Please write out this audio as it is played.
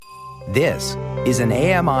This is an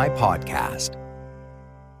AMI podcast.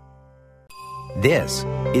 This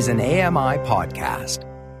is an AMI podcast.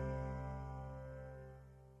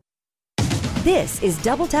 This is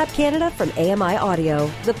Double Tap Canada from AMI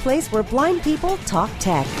Audio, the place where blind people talk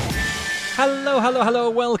tech. Hello.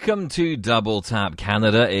 Welcome to Double Tap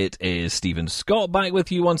Canada. It is Stephen Scott back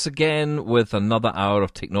with you once again with another hour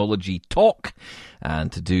of technology talk.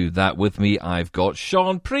 And to do that with me, I've got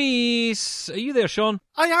Sean Priest. Are you there, Sean?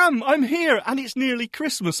 I am. I'm here, and it's nearly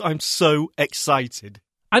Christmas. I'm so excited.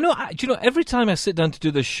 I know, do you know, every time I sit down to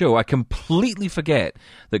do this show, I completely forget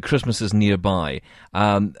that Christmas is nearby.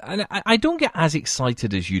 And I don't get as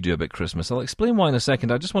excited as you do about Christmas. I'll explain why in a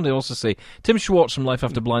second. I just want to also say, Tim Schwartz from Life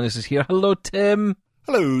After Blindness is here. Hello, Tim.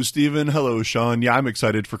 Hello, Stephen. Hello, Sean. Yeah, I'm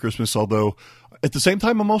excited for Christmas, although at the same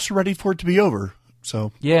time, I'm also ready for it to be over.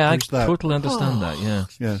 So yeah, I totally understand that, yeah.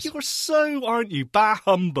 Yes. You're so, aren't you? Bah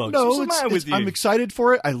humbug. No, What's the matter with you? I'm excited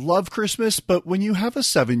for it. I love Christmas, but when you have a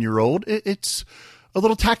 7-year-old, it's a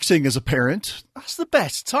little taxing as a parent. That's the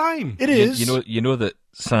best time. It is. You know that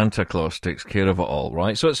Santa Claus takes care of it all,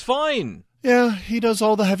 right? So it's fine. Yeah, he does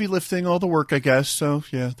all the heavy lifting, all the work, I guess. So,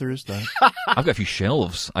 yeah, there is that. I've got a few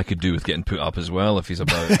shelves I could do with getting put up as well if he's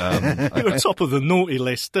about. You're top of the naughty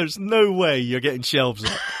list. There's no way you're getting shelves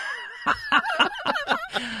up.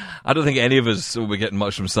 I don't think any of us will be getting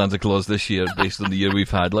much from Santa Claus this year based on the year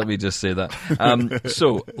we've had. Let me just say that.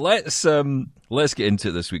 So let's get into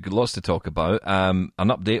it this week. Lots to talk about. An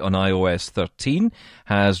update on iOS 13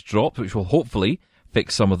 has dropped, which will hopefully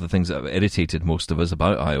fix some of the things that have irritated most of us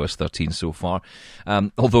about iOS 13 so far,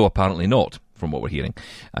 although apparently not, from what we're hearing.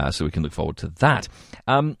 So we can look forward to that.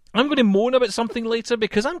 I'm going to moan about something later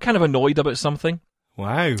because I'm kind of annoyed about something.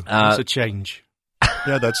 Wow, that's a change.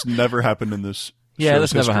 Yeah, that's never happened in this. Yeah,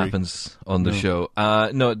 this never history. happens on the show.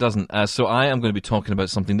 No, it doesn't. So I am going to be talking about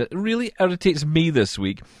something that really irritates me this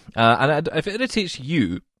week. And if it irritates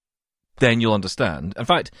you, then you'll understand. In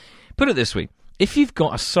fact, put it this way. If you've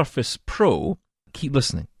got a Surface Pro, keep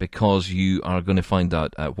listening because you are going to find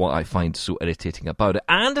out what I find so irritating about it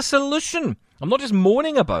and a solution. I'm not just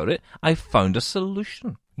moaning about it. I found a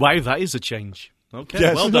solution. Wow, that is a change. Okay,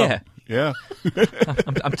 Yes. well done. Yeah.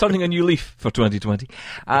 I'm turning a new leaf for 2020.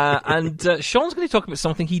 And Sean's going to talk about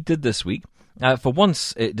something he did this week. For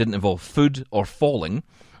once, it didn't involve food or falling.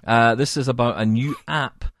 This is about a new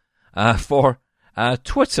app for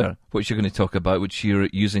Twitter, which you're going to talk about, which you're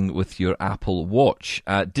using with your Apple Watch.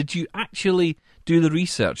 Did you actually do the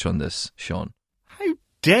research on this, Sean? How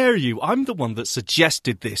dare you? I'm the one that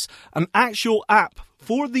suggested this. An actual app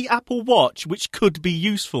for the Apple Watch, which could be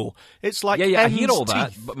useful. It's like I hear all teeth.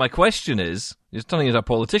 that, but my question is, you're turning into a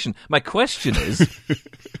politician, my question is,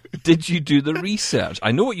 did you do the research?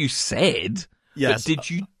 I know what you said, Yes. but did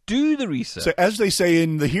you do the research? So, as they say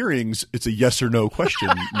in the hearings, it's a yes or no question,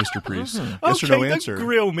 Mr. Priest. Yes or no Okay, answer. don't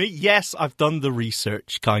grill me. Yes, I've done the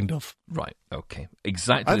research, kind of. Right, okay.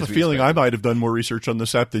 Exactly. I have as a we feeling I expected. might have done more research on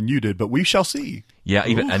this app than you did, but we shall see. Yeah,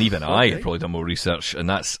 even I okay. have probably done more research, and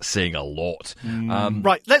that's saying a lot.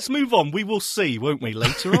 Right, let's move on. We will see, won't we,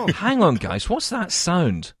 later on? Hang on, guys. What's that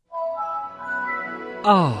sound?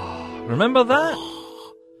 Oh, remember that?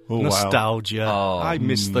 Oh, wow. Nostalgia. Oh, I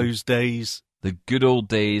miss those days. The good old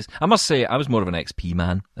days. I must say, I was more of an XP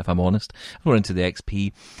man, if I'm honest. I'm more into the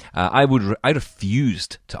XP. I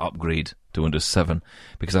refused to upgrade to Windows 7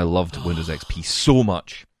 because I loved Windows XP so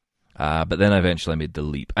much. But then I eventually made the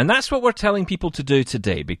leap. And that's what we're telling people to do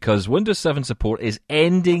today because Windows 7 support is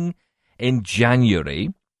ending in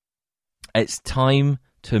January. It's time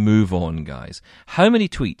to move on, guys. How many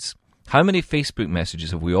tweets, how many Facebook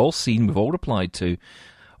messages have we all seen, we've all replied to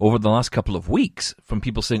over the last couple of weeks from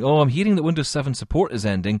people saying, oh, I'm hearing that Windows 7 support is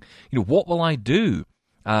ending. What will I do?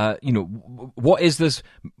 What is this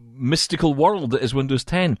mystical world that is Windows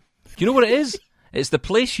 10? Do you know what it is? It's the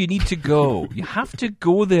place you need to go. You have to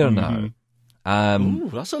go there now. Ooh,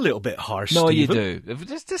 that's a little bit harsh, No, Stephen. you do.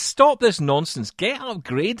 Just stop this nonsense. Get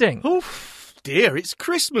upgrading. Oh, dear, it's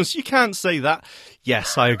Christmas. You can't say that.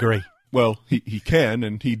 Yes, I agree. Well, he can,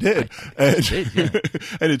 and he did. And,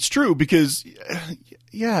 and it's true because,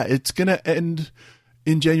 yeah, it's going to end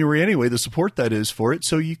in January anyway, the support that is for it,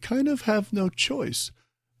 so you kind of have no choice.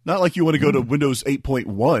 Not like you want to go to Windows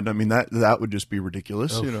 8.1. I mean, that would just be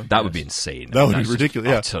ridiculous. That would be insane. That would be That's just ridiculous,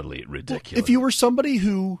 yeah. Utterly ridiculous. If you were somebody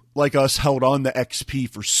who, like us, held on the XP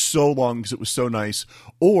for so long because it was so nice,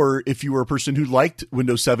 or if you were a person who liked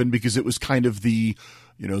Windows 7 because it was kind of the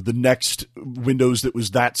next Windows that was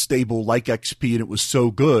that stable like XP and it was so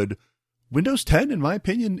good, Windows 10, in my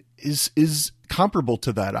opinion, is comparable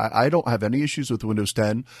to that. I don't have any issues with Windows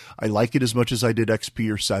 10. I like it as much as I did XP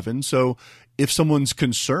or 7. So if someone's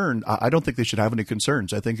concerned, I don't think they should have any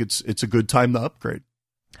concerns. I think it's a good time to upgrade.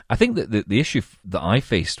 I think that the issue that I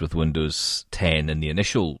faced with Windows 10 in the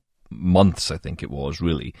initial months, I think it was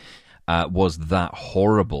really, was that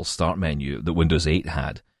horrible start menu that Windows 8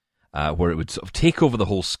 had, where it would sort of take over the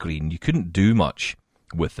whole screen. You couldn't do much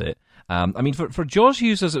with it. I mean, for JAWS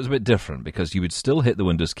users, it was a bit different because you would still hit the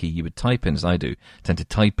Windows key. You would type in, as I do, tend to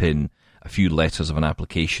type in a few letters of an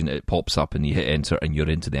application. It pops up and you hit enter and you're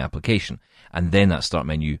into the application. And then that start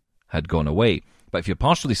menu had gone away. But if you're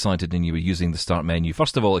partially sighted and you were using the start menu,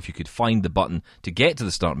 first of all, if you could find the button to get to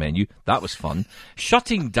the start menu, that was fun.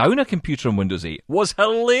 Shutting down a computer on Windows 8 was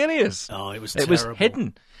hilarious. Oh, it was terrible. It was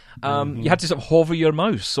hidden. You had to sort of hover your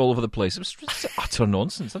mouse all over the place. It was just utter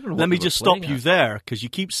nonsense. I don't know. Let me just stop you there, because you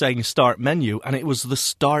keep saying start menu, and it was the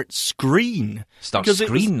start screen. Start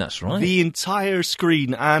screen, that's right. The entire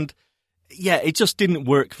screen, and yeah, it just didn't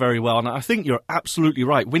work very well. And I think you're absolutely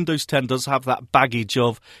right. Windows 10 does have that baggage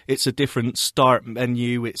of it's a different start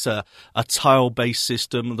menu, it's a tile-based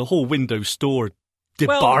system. The whole Windows Store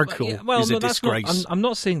debacle is a disgrace. I'm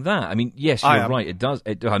not saying that. I mean, yes, you're right. It does.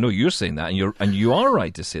 I know you're saying that, and you are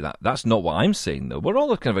right to say that. That's not what I'm saying, though. We're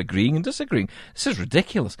all kind of agreeing and disagreeing. This is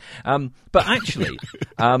ridiculous. But actually,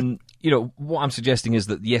 what I'm suggesting is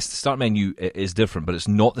that yes, the start menu is different, but it's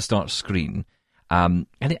not the start screen. And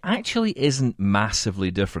it actually isn't massively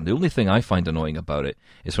different. The only thing I find annoying about it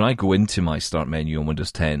is when I go into my start menu on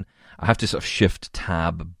Windows 10, I have to sort of shift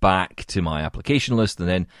tab back to my application list and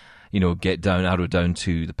then, arrow down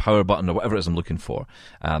to the power button or whatever it is I'm looking for.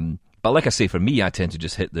 But like I say, for me, I tend to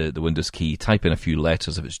just hit the Windows key, type in a few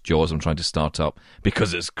letters if it's JAWS I'm trying to start up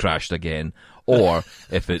because it's crashed again, or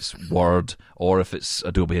if it's Word, or if it's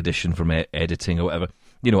Adobe Edition for editing or whatever.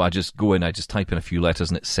 I just go in, I just type in a few letters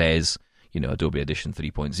and it says, Adobe Edition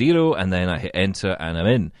 3.0, and then I hit enter and I'm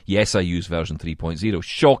in. Yes, I use version 3.0.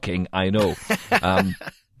 Shocking, I know.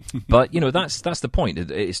 But, that's the point.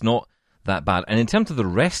 It's not that bad. And in terms of the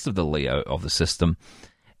rest of the layout of the system,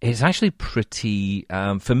 it's actually pretty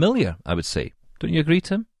familiar, I would say. Don't you agree,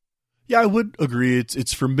 Tim? Yeah, I would agree.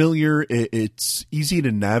 It's familiar. It's easy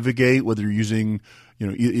to navigate, whether you're using,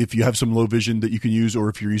 if you have some low vision that you can use, or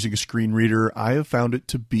if you're using a screen reader. I have found it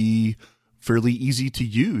to be fairly easy to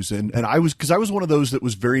use. And I was one of those that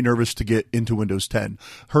was very nervous to get into Windows 10.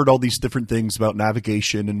 Heard all these different things about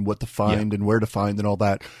navigation and what to find and where to find and all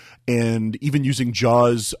that. And even using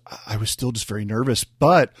JAWS, I was still just very nervous.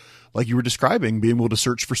 But like you were describing, being able to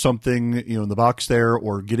search for something, in the box there,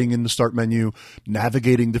 or getting in the start menu,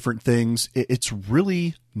 navigating different things, it's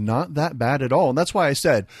really not that bad at all. And that's why I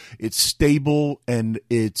said it's stable and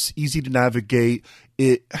it's easy to navigate.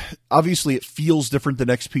 Obviously it feels different than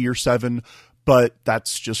XP or 7, but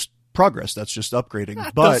that's just progress. That's just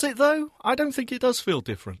upgrading. Does it though? I don't think it does feel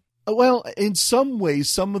different. Well, in some ways,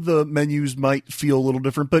 some of the menus might feel a little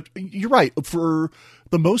different, but you're right. For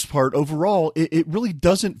the most part, overall, it really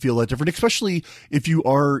doesn't feel that different, especially if you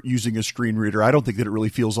are using a screen reader. I don't think that it really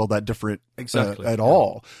feels all that different at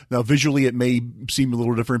all. Now, visually, it may seem a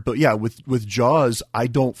little different, but yeah, with JAWS, I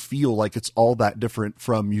don't feel like it's all that different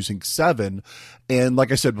from using 7. And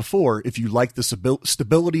like I said before, if you like the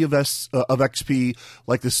stability of XP,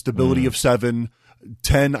 like the stability of 7,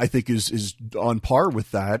 10, I think, is on par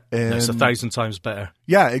with that. And it's 1,000 times better.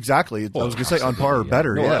 Yeah, exactly. I was going to say on par or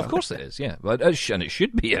better. No, yeah, of course it is. Yeah, and it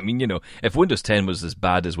should be. I mean, if Windows 10 was as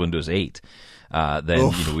bad as Windows 8,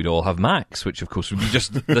 then we'd all have Macs, which of course would be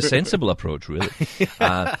just the sensible approach, really.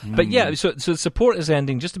 But yeah, so support is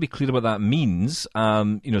ending. Just to be clear what that means,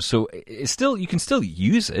 so it's still, you can still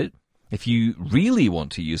use it if you really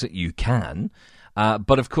want to use it. You can.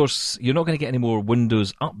 But of course, you're not going to get any more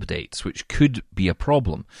Windows updates, which could be a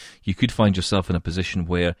problem. You could find yourself in a position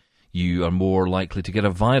where you are more likely to get a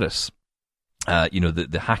virus.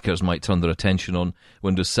 The hackers might turn their attention on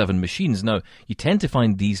Windows 7 machines. Now, you tend to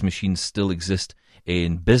find these machines still exist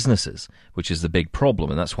in businesses, which is the big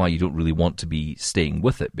problem, and that's why you don't really want to be staying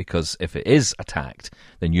with it, because if it is attacked,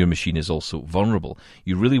 then your machine is also vulnerable.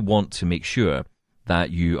 You really want to make sure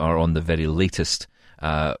that you are on the very latest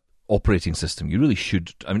operating system. You really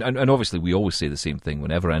should. I mean, and obviously we always say the same thing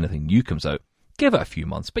whenever anything new comes out. Give it a few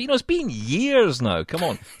months. But, it's been years now. Come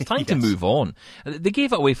on. It's time to move on. They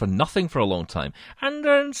gave it away for nothing for a long time. And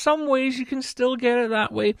in some ways you can still get it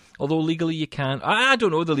that way, although legally you can't. I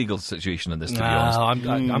don't know the legal situation on this, to be honest.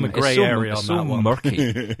 I'm a grey area on that one. It's so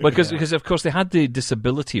murky. because, of course, they had the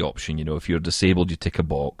disability option. If you're disabled, you tick a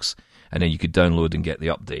box, and then you could download and get the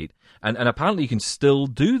update. And apparently you can still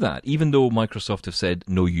do that, even though Microsoft have said,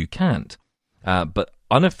 no, you can't. But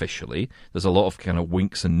unofficially, there's a lot of kind of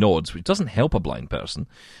winks and nods, which doesn't help a blind person.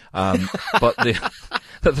 But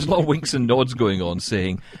there's a lot of winks and nods going on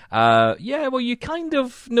saying, yeah, well, you kind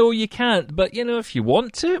of know you can't, but, if you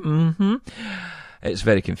want to, It's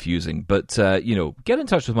very confusing. But, get in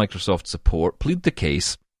touch with Microsoft support, plead the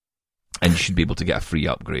case, and you should be able to get a free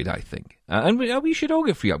upgrade, I think. And we should all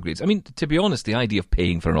get free upgrades. I mean, to be honest, the idea of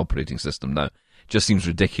paying for an operating system now just seems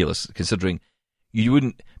ridiculous, considering you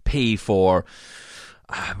wouldn't pay for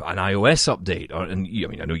an iOS update. I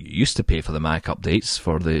know you used to pay for the Mac updates,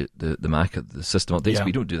 for the Mac, the system updates, but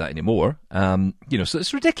you don't do that anymore. So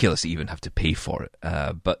it's ridiculous to even have to pay for it.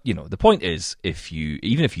 But, the point is,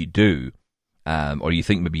 even if you do, or you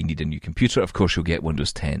think maybe you need a new computer, of course you'll get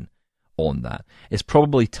Windows 10 on that. It's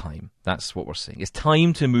probably time. That's what we're saying. It's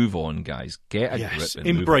time to move on, guys. Get a grip and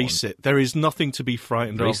embrace move on. it. There is nothing to be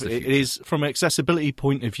frightened of. It is, from an accessibility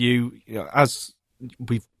point of view, as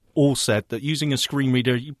we've all said, that using a screen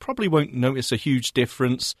reader, you probably won't notice a huge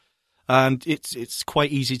difference, and it's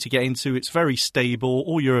quite easy to get into. It's very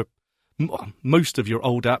stable. Most of your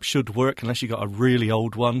old apps should work, unless you got a really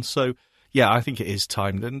old one. So, yeah, I think it is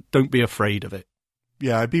time. Then don't be afraid of it.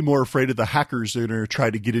 Yeah, I'd be more afraid of the hackers that are going to try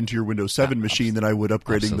to get into your Windows 7 machine than I would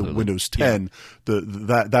upgrading the Windows 10.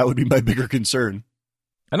 Yeah. That would be my bigger concern.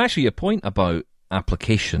 And actually, a point about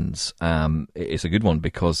applications is a good one,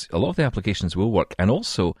 because a lot of the applications will work, and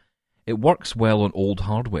also it works well on old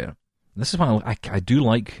hardware. This is why I do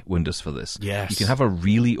like Windows for this. Yes. You can have a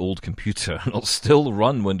really old computer and it'll still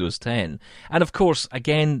run Windows 10. And of course,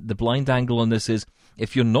 again, the blind angle on this is,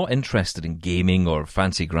 if you're not interested in gaming or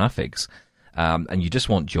fancy graphics, and you just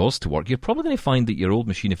want JAWS to work, you're probably going to find that your old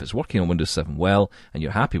machine, if it's working on Windows 7 well, and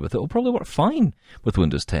you're happy with it, will probably work fine with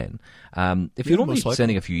Windows 10. If you're only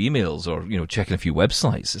sending a few emails or checking a few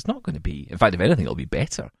websites, it's not going to be. In fact, if anything, it'll be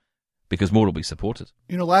better, because more will be supported.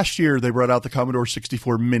 Last year they brought out the Commodore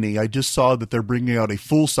 64 Mini. I just saw that they're bringing out a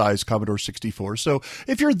full-size Commodore 64. So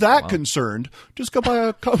if you're that concerned, just go buy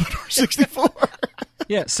a Commodore 64.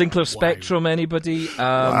 Yeah, Sinclair Spectrum, anybody?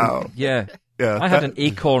 Wow. Yeah. I had an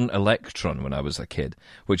Acorn Electron when I was a kid,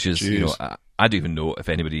 which is, I don't even know if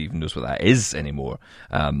anybody even knows what that is anymore.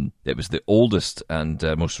 It was the oldest and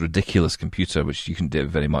most ridiculous computer, which you can do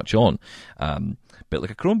very much on. Bit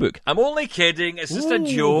like a Chromebook. I'm only kidding. It's just a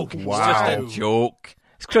joke. Wow. It's just a joke.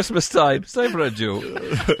 It's Christmas time. It's time for a joke.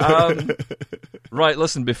 Right,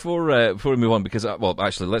 listen, before we move on, because,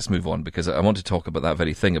 actually, let's move on, because I want to talk about that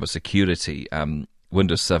very thing about security.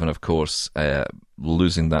 Windows 7, of course,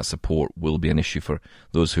 losing that support will be an issue for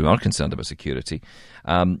those who are concerned about security.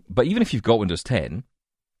 But even if you've got Windows 10,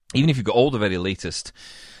 even if you've got all the very latest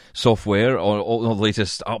software or all the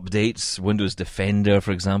latest updates, Windows Defender,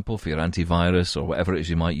 for example, for your antivirus or whatever it is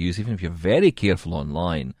you might use, even if you're very careful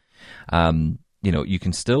online, you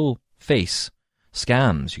can still face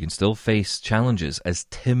scams. You can still face challenges, as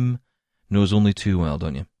Tim knows only too well,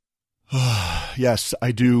 don't you? Yes,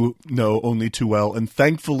 I do know only too well. And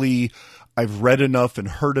thankfully, I've read enough and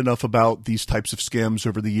heard enough about these types of scams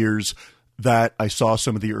over the years that I saw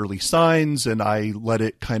some of the early signs and I let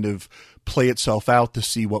it kind of play itself out to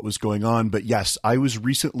see what was going on. But yes, I was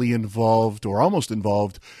recently involved, or almost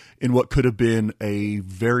involved, in what could have been a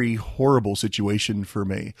very horrible situation for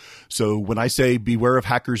me. So when I say beware of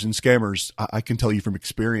hackers and scammers, I can tell you from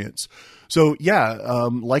experience. So yeah,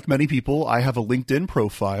 like many people, I have a LinkedIn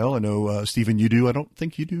profile. I know, Stephen, you do. I don't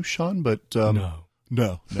think you do, Sean, but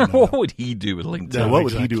No. What would he do with LinkedIn? Yeah, what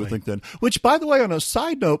would he do with LinkedIn? Which, by the way, on a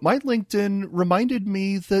side note, my LinkedIn reminded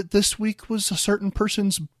me that this week was a certain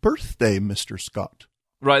person's birthday, Mr. Scott.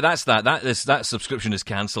 Right, that's that. That subscription is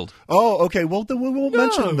cancelled. Oh, okay. Well, then we won't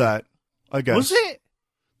mention that, I guess. Was it?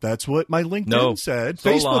 That's what my LinkedIn said.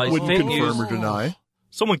 So Facebook lies. wouldn't Fake confirm news. or deny.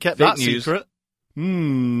 Someone kept Fake that news. secret.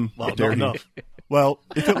 Well, not dare you. enough. Well,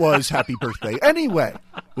 if it was, happy birthday. Anyway,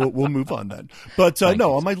 we'll move on then. But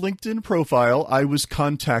no, on my LinkedIn profile, I was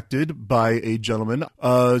contacted by a gentleman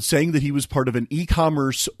saying that he was part of an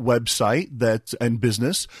e-commerce website and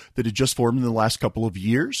business that had just formed in the last couple of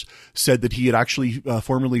years. Said that he had actually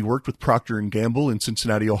formerly worked with Procter & Gamble in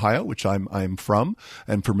Cincinnati, Ohio, which I'm from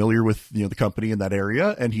and familiar with the company in that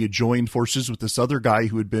area. And he had joined forces with this other guy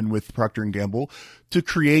who had been with Procter & Gamble to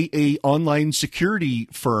create a online security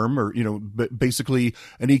firm, or basically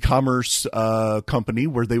an e-commerce company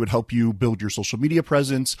where they would help you build your social media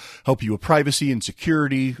presence, help you with privacy and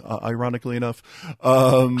security, ironically enough,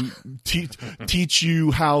 teach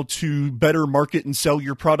you how to better market and sell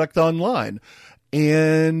your product online.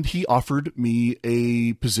 And he offered me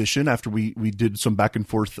a position after we did some back and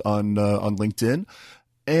forth on LinkedIn.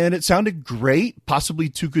 And it sounded great, possibly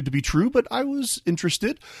too good to be true, but I was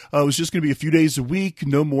interested. It was just going to be a few days a week,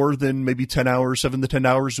 no more than maybe 10 hours, 7 to 10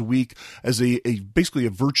 hours a week as basically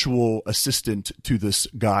a virtual assistant to this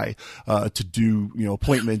guy to do,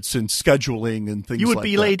 appointments and scheduling and things like that. You would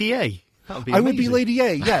be Lady A. I would be Lady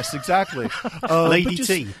A. Yes, exactly. Lady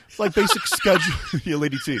T. Like basic schedule. Yeah,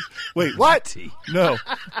 Lady T. Wait, what? No.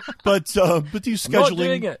 But these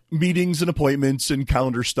scheduling meetings and appointments and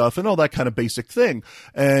calendar stuff and all that kind of basic thing.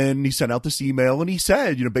 And he sent out this email and he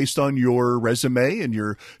said, based on your resume and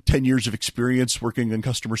your 10 years of experience working in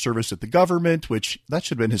customer service at the government, which that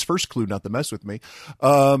should have been his first clue not to mess with me,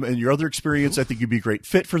 and your other experience, I think you'd be a great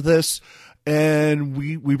fit for this. And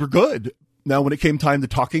we were good. Now, when it came time to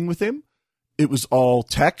talking with him, it was all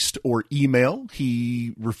text or email.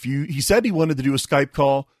 He refused. He said he wanted to do a Skype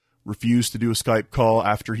call, refused to do a Skype call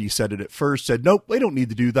after he said it at first, said, nope, we don't need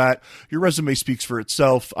to do that. Your resume speaks for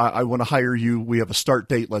itself. I want to hire you. We have a start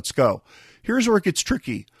date. Let's go. Here's where it gets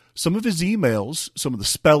tricky. Some of his emails, some of the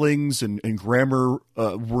spellings and grammar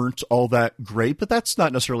weren't all that great, but that's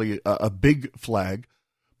not necessarily a big flag.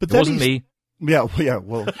 But it wasn't me. Yeah.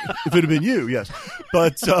 Well, if it had been you, yes.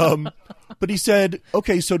 But he said,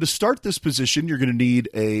 okay, so to start this position, you're going to need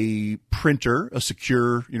a printer, a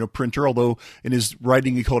secure, printer. Although in his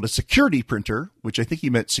writing he called it a security printer, which I think he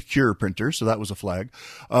meant secure printer, so that was a flag.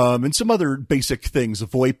 And some other basic things, a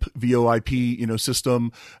VoIP,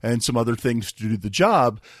 system, and some other things to do the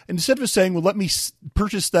job. And instead of saying, well, let me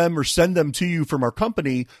purchase them or send them to you from our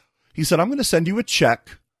company, he said, I'm going to send you a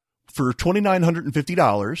check for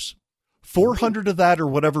 $2,950. 400 of that or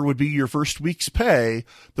whatever would be your first week's pay.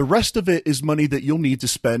 The rest of it is money that you'll need to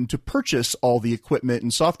spend to purchase all the equipment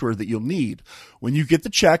and software that you'll need. When you get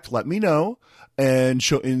the check, let me know. And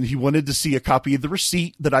he wanted to see a copy of the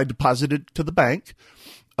receipt that I deposited to the bank.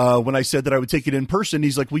 When I said that I would take it in person,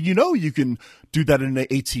 he's like, well, you can do that in an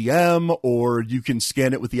ATM or you can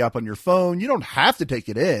scan it with the app on your phone. You don't have to take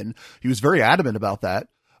it in. He was very adamant about that.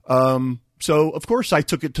 So, of course, I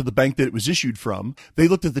took it to the bank that it was issued from. They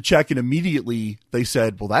looked at the check and immediately they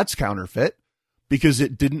said, well, that's counterfeit because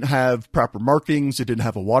it didn't have proper markings. It didn't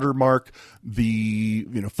have a watermark. The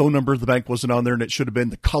phone number of the bank wasn't on there, and it should have been.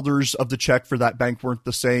 The colors of the check for that bank weren't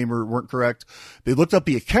the same or weren't correct. They looked up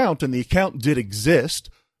the account, and the account did exist,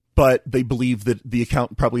 but they believed that the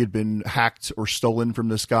account probably had been hacked or stolen from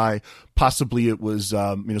this guy. Possibly it was,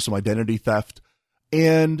 some identity theft.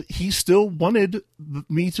 And he still wanted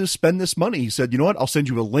me to spend this money. He said, you know what? I'll send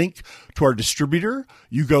you a link to our distributor.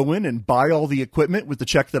 You go in and buy all the equipment with the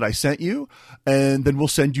check that I sent you, and then we'll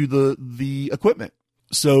send you the equipment.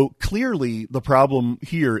 So clearly the problem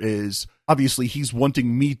here is obviously he's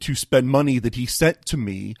wanting me to spend money that he sent to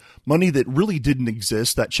me, money that really didn't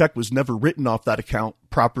exist. That check was never written off that account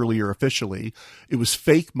properly or officially. It was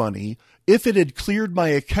fake money. If it had cleared my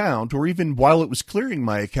account, or even while it was clearing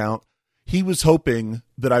my account, he was hoping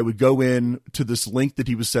that I would go in to this link that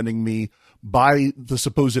he was sending me, buy the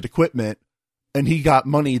supposed equipment, and he got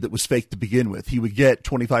money that was fake to begin with. He would get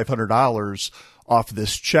 $2,500 off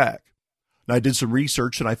this check. And I did some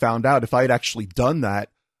research and I found out if I had actually done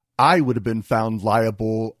that, I would have been found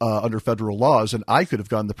liable under federal laws, and I could have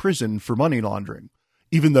gone to prison for money laundering,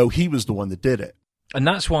 even though he was the one that did it. And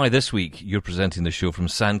that's why this week you're presenting the show from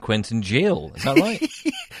San Quentin Jail. Is that right?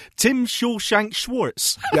 Tim Shawshank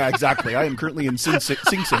Schwartz. Yeah, exactly. I am currently in Sing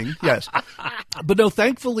Sing. Yes. But no,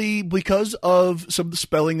 thankfully, because of some of the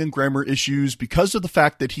spelling and grammar issues, because of the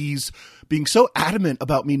fact that he's being so adamant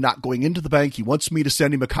about me not going into the bank, he wants me to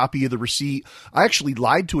send him a copy of the receipt. I actually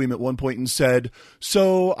lied to him at one point and said,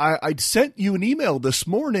 so I'd sent you an email this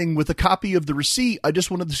morning with a copy of the receipt. I just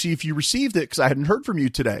wanted to see if you received it because I hadn't heard from you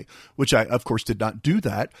today, which I, of course, did not do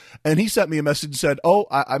that. And he sent me a message and said, oh,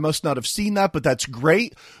 I must not have seen that, but that's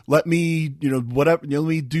great. Let me, let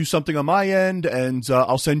me do something on my end, and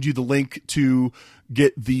I'll send you the link to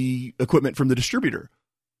get the equipment from the distributor.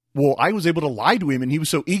 Well, I was able to lie to him, and he was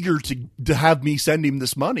so eager to have me send him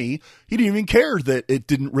this money, he didn't even care that it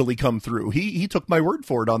didn't really come through. He took my word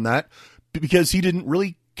for it on that because he didn't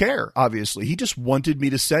really care, obviously. He just wanted me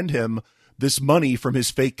to send him this money from his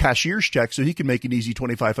fake cashier's check so he could make an easy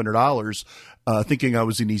 $2,500, thinking I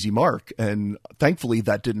was an easy mark. And thankfully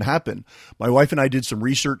that didn't happen. My wife and I did some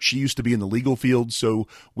research. She used to be in the legal field, so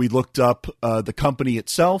we looked up the company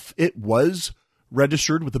itself. It was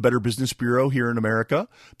registered with the Better Business Bureau here in America.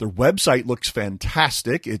 Their website looks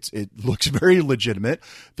fantastic. It looks very legitimate.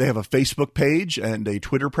 They have a Facebook page and a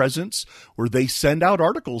Twitter presence where they send out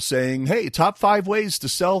articles saying, hey, top 5 ways to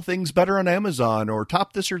sell things better on Amazon, or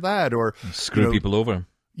top this or that, or screw people over.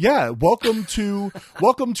 Yeah, welcome to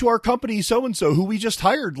our company so-and-so who we just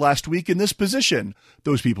hired last week in this position.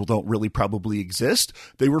 Those people don't really probably exist.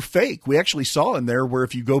 They were fake. We actually saw in there where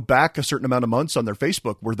if you go back a certain amount of months on their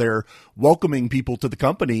Facebook where they're welcoming people to the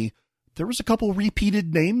company, there was a couple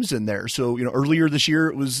repeated names in there. So, earlier this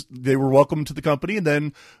year they were welcome to the company, and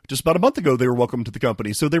then just about a month ago they were welcome to the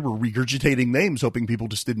company. So they were regurgitating names, hoping people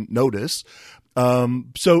just didn't notice.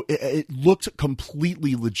 So it looked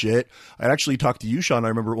completely legit. I actually talked to you, Sean. I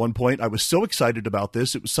remember at one point I was so excited about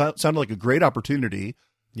this. It sounded like a great opportunity.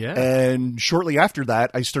 Yeah. And shortly after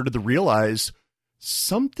that, I started to realize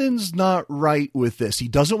something's not right with this. He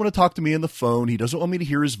doesn't want to talk to me on the phone. He doesn't want me to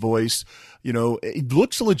hear his voice. It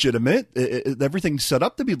looks legitimate. Everything's set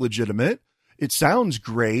up to be legitimate. It sounds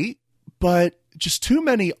great, but just too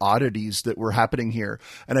many oddities that were happening here.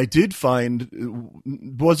 And I did find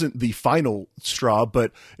it wasn't the final straw,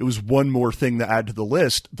 but it was one more thing to add to the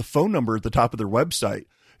list. The phone number at the top of their website.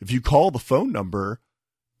 If you call the phone number,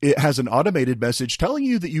 it has an automated message telling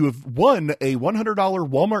you that you have won a $100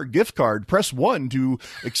 Walmart gift card. Press 1 to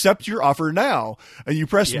accept your offer now. And you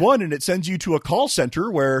press 1 and it sends you to a call center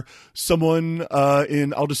where someone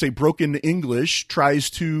in, I'll just say broken English, tries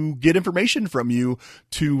to get information from you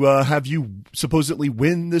to have you supposedly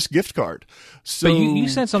win this gift card. So but you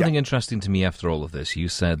said something interesting to me after all of this. You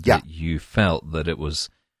said that you felt that it was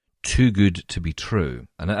too good to be true.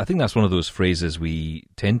 And I think that's one of those phrases we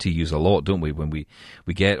tend to use a lot, don't we, when we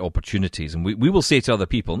get opportunities. And we will say to other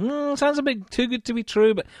people, sounds a bit too good to be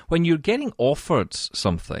true. But when you're getting offered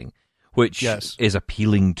something which is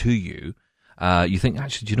appealing to you, you think,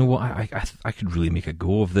 actually, do you know what? I could really make a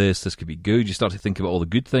go of this. This could be good. You start to think about all the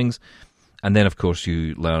good things. And then, of course,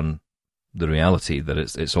 you learn the reality that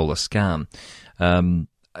it's all a scam.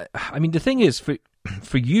 I mean, the thing is,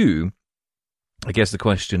 for you, I guess the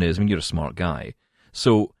question is, you're a smart guy.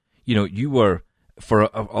 So, you were, for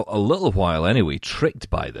a little while anyway, tricked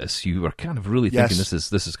by this. You were kind of really thinking this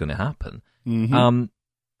is going to happen. Mm-hmm.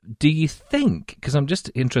 Do you think, because I'm just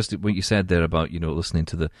interested what you said there about, listening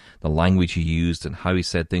to the language he used and how he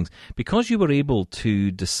said things, because you were able to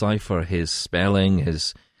decipher his spelling,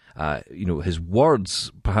 his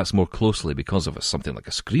words perhaps more closely because of something like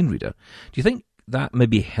a screen reader, do you think that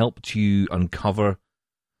maybe helped you uncover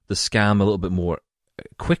the scam a little bit more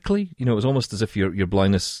quickly? It was almost as if your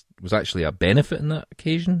blindness was actually a benefit in that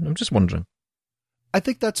occasion. I'm just wondering. I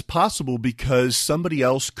think that's possible because somebody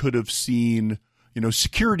else could have seen,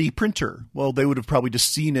 security printer. Well, they would have probably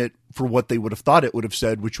just seen it for what they would have thought it would have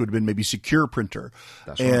said, which would have been maybe secure printer.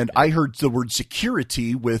 That's right. And I heard the word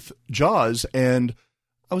security with JAWS, and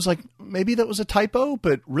I was like, maybe that was a typo,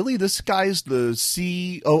 but really this guy's the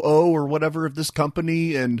COO or whatever of this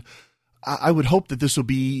company, and I would hope that this will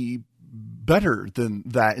be better than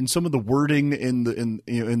that. And some of the wording in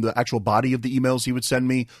the actual body of the emails he would send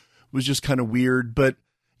me was just kind of weird. But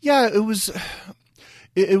yeah, it was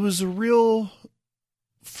a real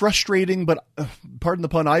frustrating, but pardon the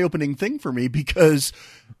pun, eye-opening thing for me because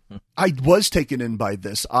I was taken in by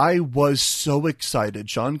this. I was so excited.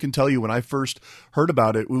 Sean can tell you when I first heard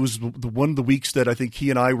about it, it was one of the weeks that I think he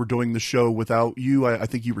and I were doing the show without you. I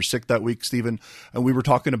think you were sick that week, Stephen, and we were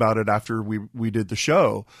talking about it after we did the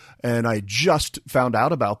show. And I just found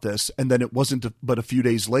out about this. And then it wasn't but a few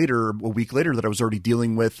days later, a week later, that I was already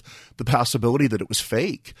dealing with the possibility that it was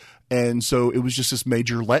fake. And so it was just this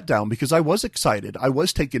major letdown because I was excited. I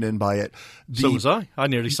was taken in by it. So was I. I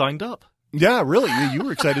nearly signed up. Yeah, really. You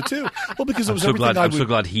were excited too. Well, because it was I'm so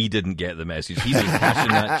glad he didn't get the message. He was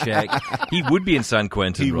cashing that check. He would be in San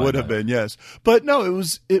Quentin. He would have been, yes. But no,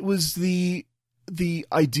 it was the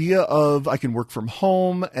idea of I can work from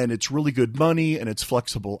home and it's really good money and it's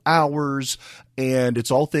flexible hours and it's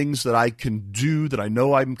all things that I can do that I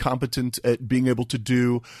know I'm competent at being able to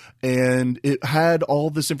do. And it had all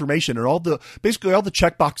this information and basically all the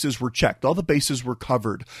check boxes were checked. All the bases were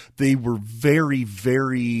covered. They were very,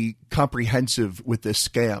 very comprehensive with this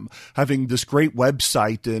scam, having this great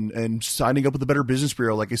website and signing up with the Better Business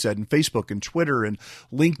Bureau, like I said, and Facebook and Twitter and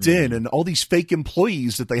LinkedIn and all these fake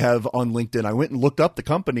employees that they have on LinkedIn. I went and looked up the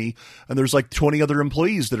company and there's like 20 other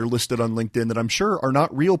employees that are listed on LinkedIn that I'm sure are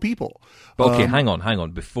not real people. But okay, hang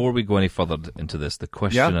on. Before we go any further into this, the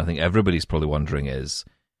question I think everybody's probably wondering is,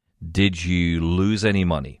 did you lose any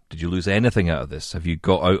money? Did you lose anything out of this? Have you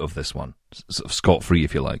got out of this one sort of scot-free,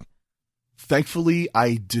 if you like? Thankfully,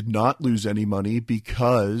 I did not lose any money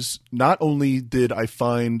because not only did I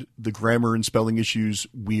find the grammar and spelling issues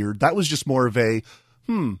weird, that was just more of a,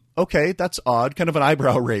 okay, that's odd, kind of an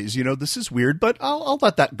eyebrow raise. This is weird, but I'll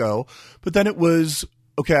let that go. But then it was,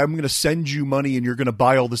 okay, I'm going to send you money and you're going to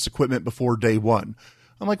buy all this equipment before day one.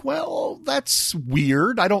 I'm like, well, that's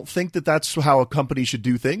weird. I don't think that that's how a company should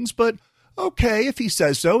do things, but okay, if he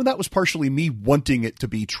says so. And that was partially me wanting it to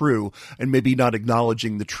be true and maybe not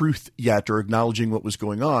acknowledging the truth yet or acknowledging what was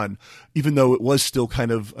going on, even though it was still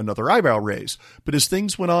kind of another eyebrow raise. But as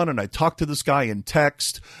things went on and I talked to this guy in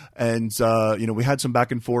text and, we had some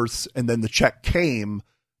back and forths and then the check came,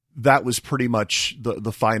 that was pretty much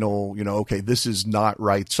the final, okay, this is not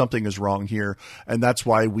right. Something is wrong here. And that's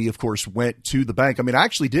why we, of course, went to the bank. I mean, I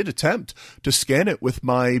actually did attempt to scan it with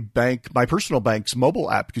my personal bank's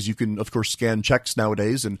mobile app, because you can, of course, scan checks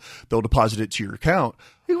nowadays and they'll deposit it to your account.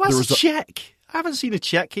 Who has a check? I haven't seen a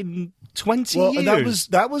check in 20 years. Well,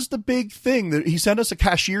 that was the big thing. That he sent us a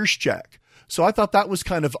cashier's check. So I thought that was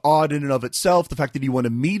kind of odd in and of itself, the fact that he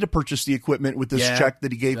wanted me to purchase the equipment with this check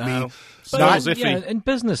that he gave me. In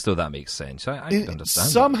business, though, that makes sense. I can understand.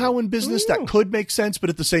 Somehow in business, that could make sense, but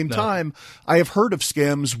at the same time, I have heard of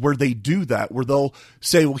scams where they do that, where they'll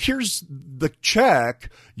say, well, here's the check,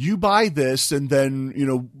 you buy this, and then,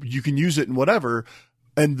 you can use it and whatever.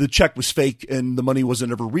 And the check was fake and the money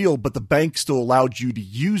wasn't ever real, but the bank still allowed you to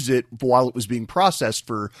use it while it was being processed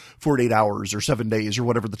for 48 hours or 7 days or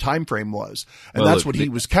whatever the time frame was. And that's what he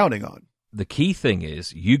was counting on. The key thing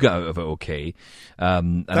is you got out of it okay,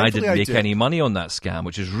 and I didn't make any money on that scam,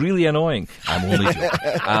 which is really annoying. I'm only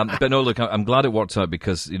joking. But no, look, I'm glad it worked out,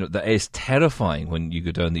 because that is terrifying when you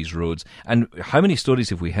go down these roads. And how many stories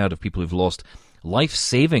have we heard of people who've lost life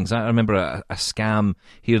savings? I remember a scam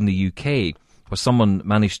here in the UK where someone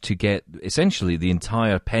managed to get essentially the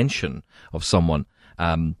entire pension of someone,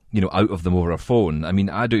 out of them over a phone. I mean,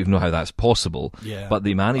 I don't even know how that's possible, but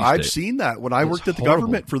they managed it. I've seen that. When I worked at the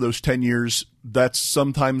government for those 10 years, that's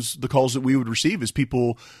sometimes the calls that we would receive is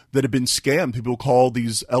people that have been scammed. People call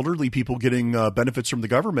these elderly people getting benefits from the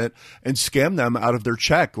government and scam them out of their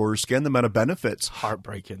check or scam them out of benefits.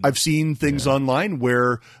 Heartbreaking. I've seen things online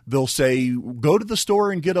where they'll say, go to the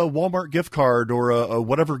store and get a Walmart gift card or a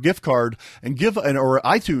whatever gift card and or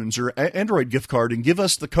iTunes or Android gift card and give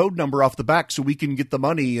us the code number off the back so we can get the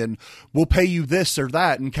money and we'll pay you this or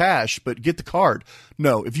that in cash, but get the card.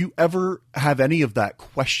 No, if you ever have any of that,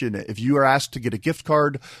 question it. If you are asked to get a gift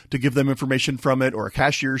card, to give them information from it or a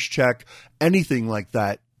cashier's check, anything like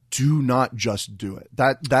that, do not just do it.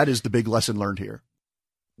 That is the big lesson learned here.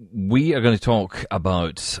 We are going to talk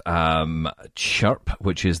about Chirp,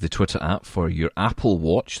 which is the Twitter app for your Apple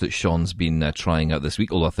Watch that Sean's been trying out this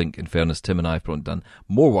week, although I think, in fairness, Tim and I have probably done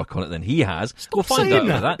more work on it than he has. We'll find out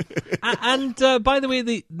about that. And by the way,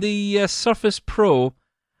 the Surface Pro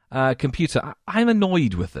computer, I'm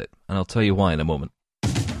annoyed with it, and I'll tell you why in a moment.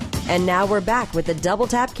 And now we're back with the Double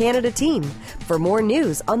Tap Canada team for more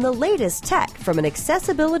news on the latest tech from an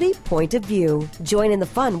accessibility point of view. Join in the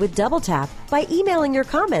fun with Double Tap by emailing your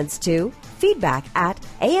comments to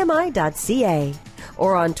feedback@ami.ca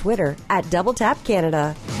or on Twitter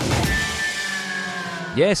 @DoubleTapCanada.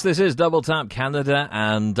 Yes, this is Double Tap Canada,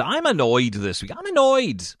 and I'm annoyed this week. I'm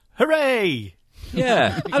annoyed. Hooray!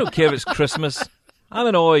 Yeah, I don't care if it's Christmas. I'm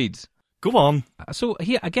annoyed. Go on. So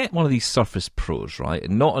here, I get one of these Surface Pros, right?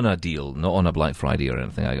 Not on a deal, not on a Black Friday or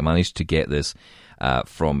anything. I managed to get this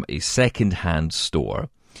from a second-hand store.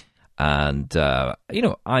 And, I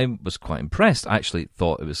was quite impressed. I actually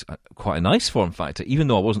thought it was quite a nice form factor, even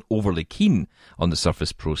though I wasn't overly keen on the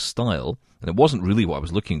Surface Pro style. And it wasn't really what I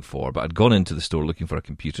was looking for, but I'd gone into the store looking for a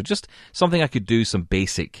computer, just something I could do some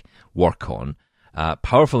basic work on.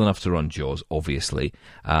 Powerful enough to run JAWS, obviously.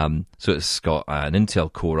 So it's got an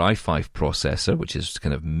Intel Core i5 processor, which is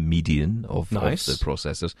kind of median of the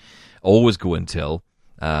processors. Always go Intel,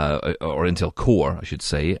 or Intel Core, I should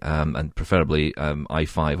say, and preferably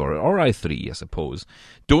i5 or i3, I suppose.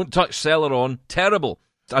 Don't touch Celeron. Terrible.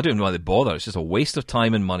 I don't know why they bother. It's just a waste of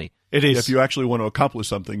time and money. It is. If you actually want to accomplish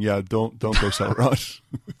something, don't go Celeron.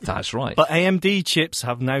 That's right. But AMD chips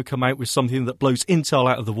have now come out with something that blows Intel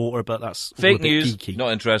out of the water, but that's fake news. Geeky.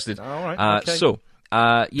 Not interested. All right. Okay.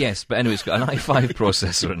 Yes, but anyway, it's got an i5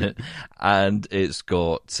 processor in it, and it's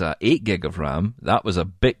got 8 gig of RAM. That was a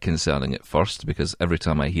bit concerning at first, because every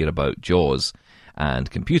time I hear about JAWS and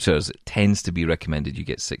computers, it tends to be recommended you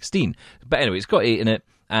get 16. But anyway, it's got 8 in it.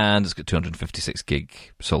 And it's got 256 gig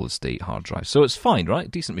solid-state hard drive. So it's fine, right?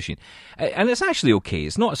 Decent machine. And it's actually okay.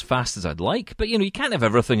 It's not as fast as I'd like, but, you can't have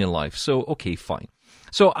everything in life. So, okay, fine.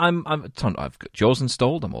 So I've got JAWS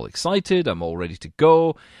installed. I'm all excited. I'm all ready to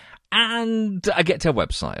go. And I get to a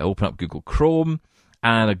website. I open up Google Chrome,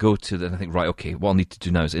 and I go to I think, right, okay, what I need to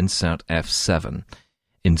do now is insert F7.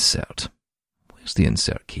 Insert. Where's the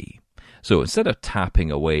insert key? So instead of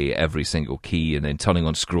tapping away every single key and then turning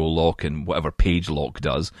on scroll lock and whatever page lock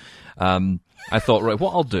does, I thought, right,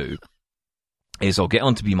 what I'll do is I'll get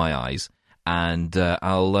onto Be My Eyes, and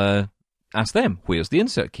I'll ask them, where's the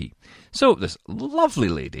insert key? So this lovely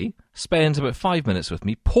lady spends about 5 minutes with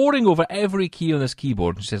me, poring over every key on this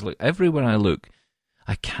keyboard, and she says, look, everywhere I look,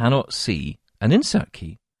 I cannot see an insert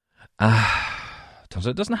key. Turns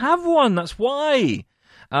out it doesn't have one, that's why.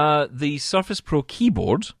 The Surface Pro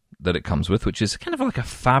keyboard that it comes with, which is kind of like a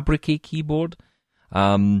fabric-y keyboard,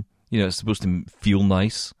 it's supposed to feel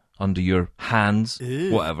nice under your hands,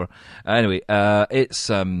 whatever. Anyway, it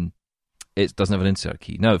doesn't have an insert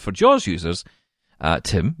key. Now, for JAWS users,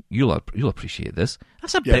 Tim, you'll appreciate this.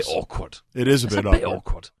 That's a bit awkward. It is a bit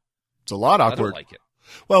awkward. It's a lot awkward. I don't like it.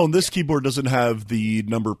 Well, and this keyboard doesn't have the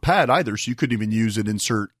number pad either, so you couldn't even use an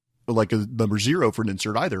insert, like a number 0 for an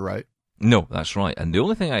insert either, right? No, that's right. And the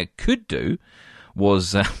only thing I could do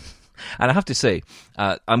was, and I have to say,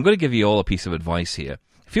 I'm going to give you all a piece of advice here.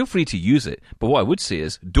 Feel free to use it, but what I would say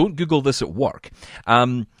is don't Google this at work,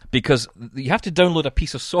 because you have to download a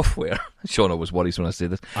piece of software. Sean always worries when I say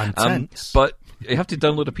this. I'm tense. But you have to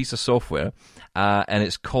download a piece of software, and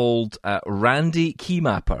it's called Randy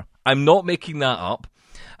Keymapper. I'm not making that up.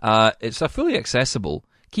 It's a fully accessible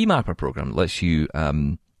keymapper program that lets you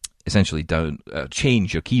essentially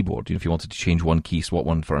change your keyboard. If you wanted to change one key, swap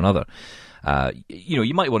one for another.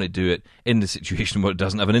 You might want to do it in the situation where it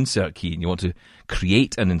doesn't have an insert key and you want to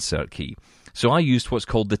create an insert key. So I used what's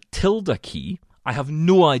called the tilde key. I have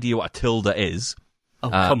no idea what a tilde is. Oh,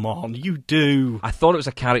 come on, you do. I thought it was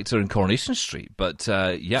a character in Coronation Street, but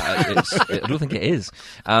I don't think it is.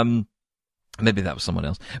 Maybe that was someone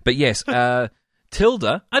else. But yes, tilde,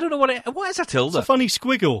 I don't know what is a tilde? It's a funny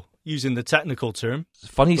squiggle, using the technical term.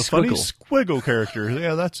 Funny the squiggle. Funny squiggle character.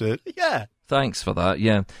 Yeah, that's it. Yeah. Thanks for that,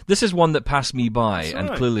 yeah. This is one that passed me by, That's and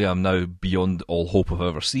right. clearly I'm now beyond all hope of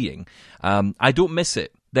ever seeing. I don't miss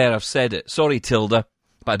it. There, I've said it. Sorry, Tilda,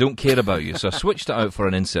 but I don't care about you. So I switched it out for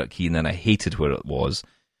an insert key, and then I hated where it was,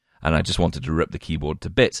 and I just wanted to rip the keyboard to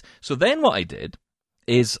bits. So then what I did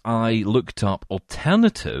is I looked up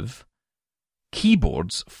alternative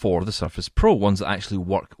keyboards for the Surface Pro, ones that actually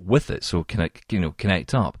work with it, so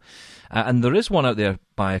connect up. And there is one out there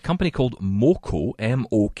by a company called Moko,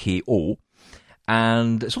 M-O-K-O,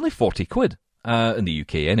 and it's only 40 quid in the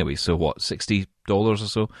UK anyway, so what, $60 or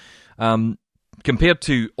so? Compared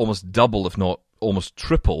to almost double, if not almost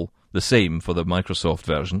triple, the same for the Microsoft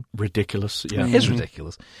version. Ridiculous, yeah. It is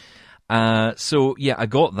ridiculous. So, yeah, I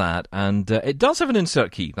got that, and it does have an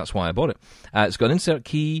insert key. That's why I bought it. It's got an insert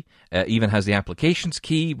key, even has the applications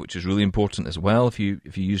key, which is really important as well if you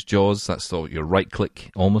use JAWS. That's your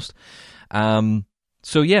right-click, almost.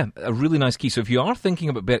 So, yeah, a really nice key. So if you are thinking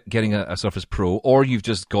about getting a Surface Pro, or you've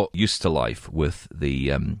just got used to life with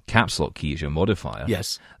the caps lock key as your modifier,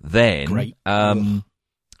 Yes. then... Great.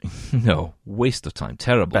 No, waste of time.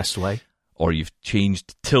 Terrible. Best way. Or you've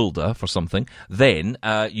changed tilde for something, then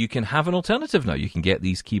you can have an alternative now. You can get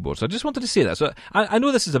these keyboards. So I just wanted to say that. So I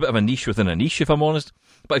know this is a bit of a niche within a niche, if I'm honest,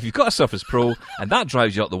 but if you've got a Surface Pro and that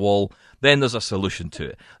drives you up the wall, then there's a solution to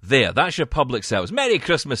it. There, that's your public service. Merry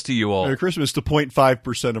Christmas to you all. Merry Christmas to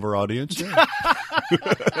 0.5% of our audience. Yeah,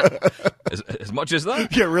 As much as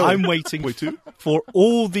that? yeah really. I'm waiting for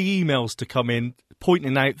all the emails to come in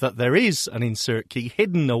pointing out that there is an insert key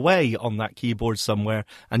hidden away on that keyboard somewhere,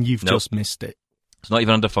 and you've just missed it. It's not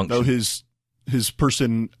even under function. No, his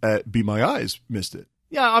person at Be My Eyes missed it.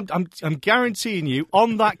 Yeah, I'm guaranteeing you,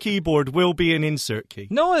 on that keyboard will be an insert key.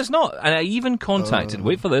 No, it's not. And I even contacted,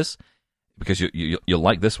 wait for this, because you'll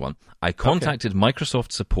like this one. I contacted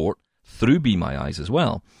Microsoft support through Be My Eyes as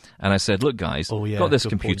well. And I said, look, guys, got this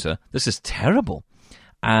computer. This is terrible.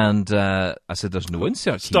 And I said, there's no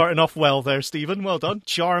insert key. Starting off well there, Stephen. Well done.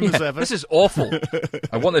 Charm as ever. This is awful.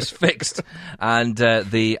 I want this fixed. And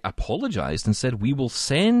they apologized and said, we will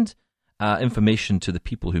send information to the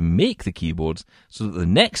people who make the keyboards so that the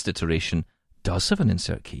next iteration does have an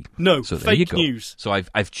insert key. No, so there you fake go. news. So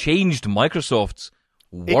I've changed Microsoft's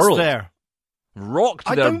world. It's there. Rocked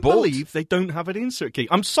I their don't boat. believe they don't have an insert key.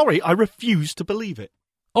 I'm sorry, I refuse to believe it.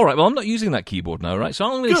 All right, well, I'm not using that keyboard now, right? So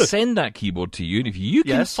I'm going to Good. send that keyboard to you, and if you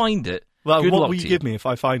can find it, Well, good what luck will to you give me if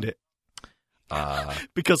I find it? Uh,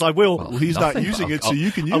 Because I will. well, Well, he's nothing, not using but it, so you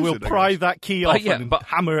can use I will it. pry guess. that key But off yeah, and but-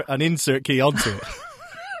 hammer an insert key onto it.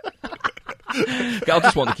 I'll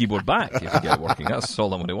just want the keyboard back if I get it working. That's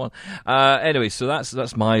all I want to want. Anyway, so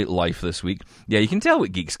that's my life this week. Yeah, you can tell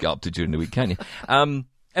what geeks get up to during the week, can't you?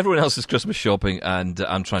 Everyone else is Christmas shopping, and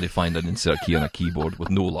I'm trying to find an insert key on a keyboard with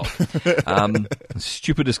no luck.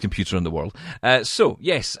 Stupidest computer in the world. So,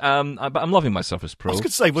 yes, but I'm loving my Surface Pro. I was going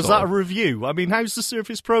to say, was sort that a of. review? I mean, how's the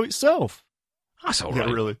Surface Pro itself? That's all Yeah, right.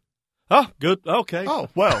 really. Oh, good. Okay. Oh,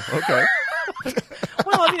 well, okay.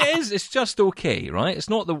 Well, I mean, it is. It's just okay, right? It's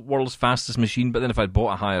not the world's fastest machine, but then if I'd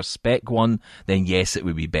bought a higher spec one, then yes, it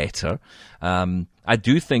would be better. I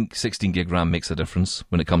do think 16 gig RAM makes a difference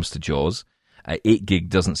when it comes to JAWS. 8 gig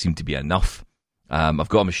doesn't seem to be enough. I've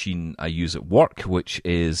got a machine I use at work, which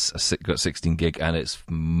is got 16 gig, and it's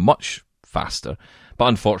much faster. But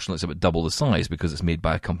unfortunately, it's about double the size because it's made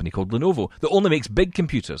by a company called Lenovo that only makes big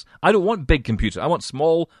computers. I don't want big computers. I want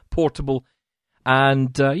small, portable,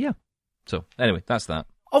 and yeah. So anyway, that's that.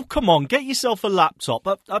 Oh, come on, get yourself a laptop.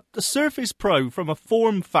 The Surface Pro, from a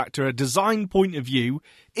form factor, a design point of view,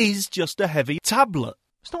 is just a heavy tablet.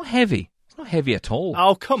 It's not heavy. It's not heavy at all.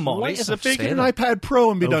 Oh, come on. Light It's as a a big... Get an feather. iPad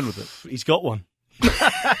Pro and be done with it. He's got one.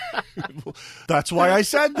 That's why I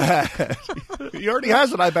said that. He already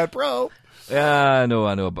has an iPad Pro. Yeah, I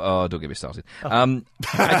know. But, oh, don't get me started.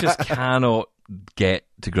 I just cannot get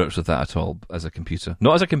to grips with that at all as a computer.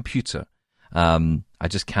 Not as a computer. I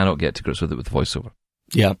just cannot get to grips with it with VoiceOver.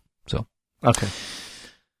 Yeah. So, Okay.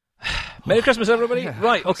 Merry Christmas, everybody.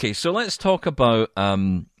 Right, okay, so let's talk about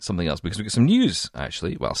something else, because we've got some news,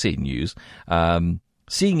 actually. Well, I say news.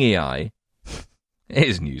 Seeing AI, it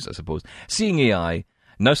is news, I suppose. Seeing AI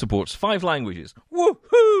now supports 5 languages.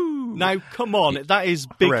 Woohoo! Now, come on, that is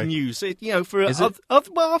big Correct. news.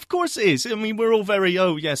 Well, of course it is. I mean, we're all very,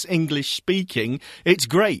 English speaking. It's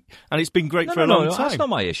great, and it's been great for a long time. That's not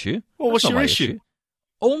my issue. Well, what's That's not your my issue?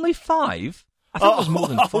 Only 5? I thought it was more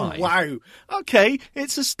than 5. Wow. Okay,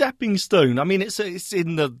 it's a stepping stone. I mean, it's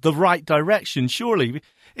in the right direction, surely.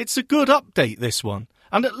 It's a good update, this one.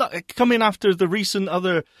 And look, coming after the recent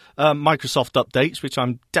other Microsoft updates, which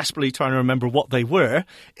I'm desperately trying to remember what they were,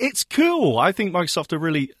 it's cool. I think Microsoft are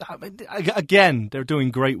really, again, they're doing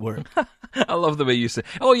great work. I love the way you say,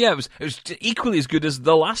 oh yeah, it was equally as good as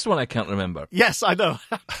the last one I can't remember. Yes, I know.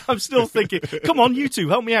 I'm still thinking, come on, you two,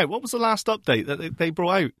 help me out. What was the last update that they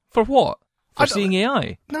brought out? For what? I For don't- Seeing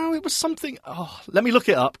AI? No, it was something. Oh, let me look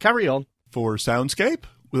it up. Carry on. For Soundscape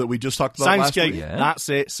that we just talked about last Soundscape. week. Yeah. That's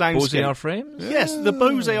it. Bose Soundscape. AR frames? Yes, the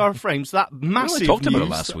Bose AR frames. That We massive only talked about it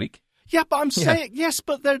news. last week. Yeah, but I'm saying yes,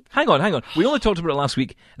 but they're Hang on. We only talked about it last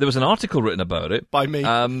week. There was an article written about it. by me.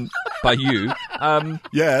 By you.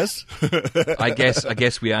 Yes. I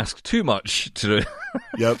guess we asked too much to...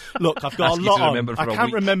 Yep. Look, I've got ask a you lot to on. remember for I a can't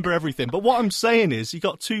week. remember everything, but what I'm saying is, you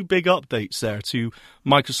got 2 big updates there to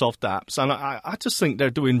Microsoft apps, and I just think they're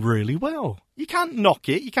doing really well. You can't knock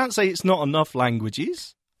it. You can't say it's not enough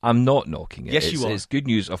languages. I'm not knocking it. Yes, you are. It's good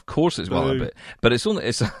news. Of course it's well a Boo. bit. But it is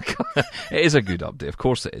a good update. Of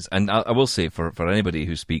course it is. And I will say for anybody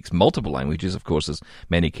who speaks multiple languages, of course, as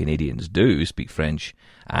many Canadians do, speak French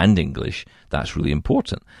and English, that's really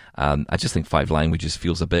important. I just think 5 languages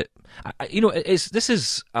feels a bit... this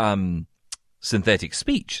is synthetic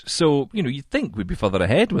speech. So, you'd think we'd be further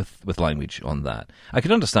ahead with language on that. I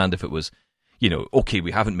could understand if it was, okay,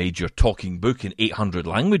 we haven't made your talking book in 800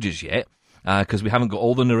 languages yet, because we haven't got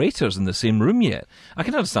all the narrators in the same room yet. I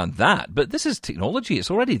can understand that, but this is technology. It's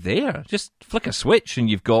already there. Just flick a switch and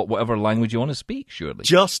you've got whatever language you want to speak, surely.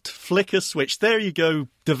 Just flick a switch. There you go,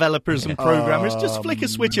 developers and programmers. Just flick a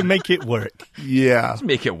switch and make it work. Yeah. Let's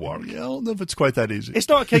make it work. Yeah, I don't know if it's quite that easy. It's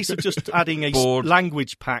not a case of just adding a Bored.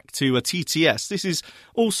 language pack to a TTS. This is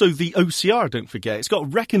also the OCR, don't forget. It's got to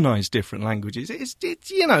recognise different languages. It's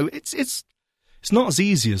not as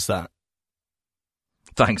easy as that.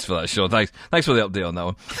 Thanks for that, Sean. Thanks for the update on that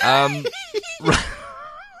one.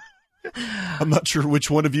 I'm not sure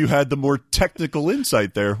which one of you had the more technical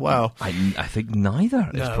insight there. Wow. I think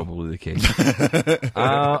neither is probably the case.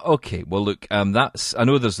 Okay, well, look, I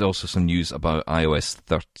know there's also some news about iOS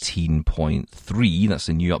 13.3. That's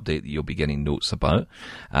a new update that you'll be getting notes about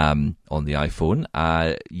on the iPhone.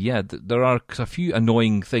 There are a few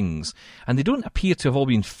annoying things, and they don't appear to have all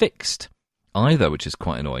been fixed either, which is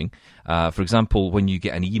quite annoying. For example, when you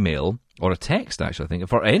get an email or a text, actually, I think,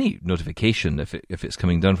 for any notification, if it's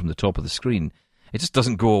coming down from the top of the screen, it just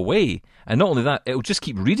doesn't go away. And not only that, it'll just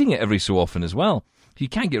keep reading it every so often as well. You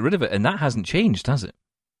can't get rid of it, and that hasn't changed, has it?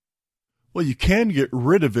 Well, you can get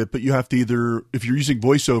rid of it, but you have to either, if you're using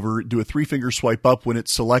VoiceOver, do a 3-finger swipe up when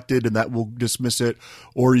it's selected, and that will dismiss it,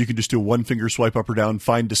 or you can just do a 1-finger swipe up or down,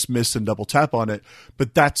 find dismiss, and double tap on it.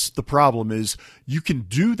 But that's the problem is you can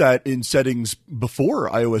do that in settings before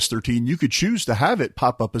iOS 13. You could choose to have it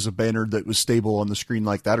pop up as a banner that was stable on the screen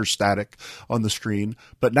like that or static on the screen.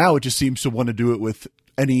 But now it just seems to want to do it with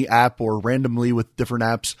any app or randomly with different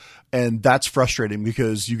apps. And that's frustrating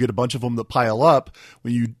because you get a bunch of them that pile up.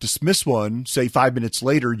 When you dismiss one, say 5 minutes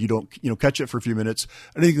later, you don't, catch it for a few minutes.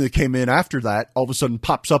 Anything that came in after that all of a sudden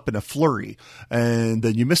pops up in a flurry, and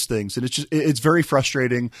then you miss things. And it's very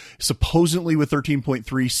frustrating. Supposedly with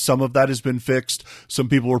 13.3, some of that has been fixed. Some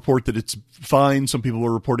people report that it's fine. Some people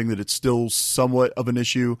are reporting that it's still somewhat of an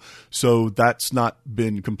issue. So that's not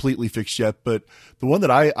been completely fixed yet. But the one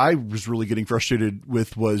that I was really getting frustrated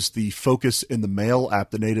with was the Focus in the Mail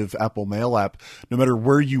app, the native Apple Mail app. No matter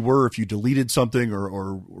where you were, if you deleted something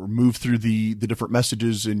or moved through the different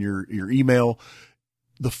messages in your email,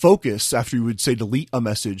 the focus after you would say delete a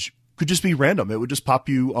message could just be random. It would just pop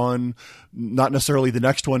you on not necessarily the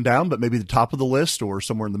next one down, but maybe the top of the list or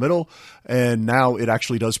somewhere in the middle. And now it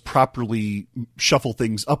actually does properly shuffle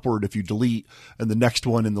things upward if you delete, and the next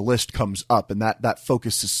one in the list comes up. And that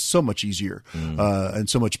focus is so much easier and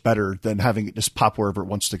so much better than having it just pop wherever it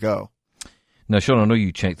wants to go. Now, Sean, I know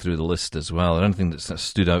you checked through the list as well. Is there anything that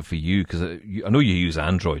stood out for you? Because I know you use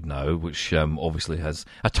Android now, which obviously has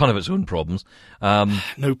a ton of its own problems.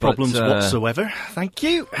 No problems whatsoever. Thank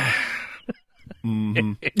you.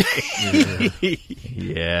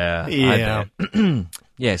 Yeah.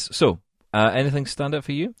 Yes. So, anything stand out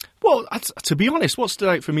for you? Well, to be honest, what stood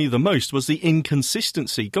out for me the most was the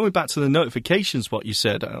inconsistency. Going back to the notifications, what you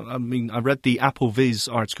said. I mean, I read the Apple Viz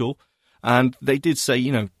article. And they did say,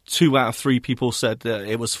 2 out of 3 people said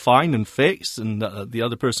it was fine and fixed, and the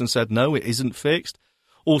other person said, no, it isn't fixed.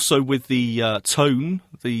 Also with the tone,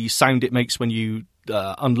 the sound it makes when you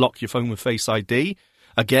unlock your phone with Face ID.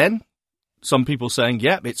 Again, some people saying,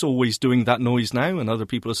 yep, it's always doing that noise now, and other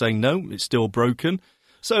people are saying, no, it's still broken.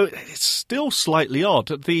 So it's still slightly odd.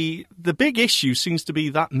 The big issue seems to be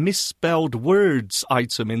that misspelled words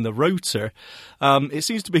item in the rotor. It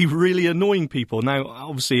seems to be really annoying people. Now,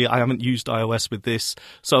 obviously, I haven't used iOS with this,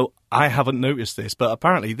 so I haven't noticed this, but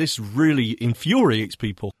apparently this really infuriates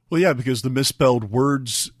people. Well, yeah, because the misspelled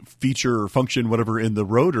words feature or function, whatever, in the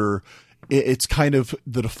rotor, it's kind of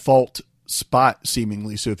the default spot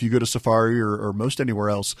seemingly. So if you go to Safari or most anywhere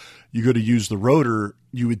else, you go to use the rotor,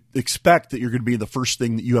 you would expect that you're going to be the first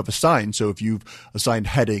thing that you have assigned. So if you've assigned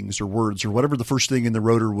headings or words or whatever the first thing in the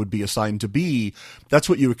rotor would be assigned to be, that's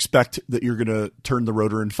what you expect that you're going to turn the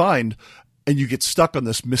rotor and find. And you get stuck on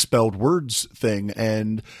this misspelled words thing,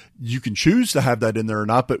 and you can choose to have that in there or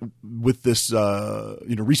not. But with this,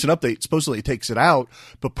 recent update, supposedly it takes it out.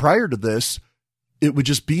 But prior to this, it would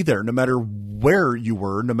just be there no matter where you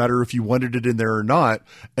were, no matter if you wanted it in there or not.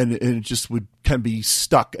 And it just can be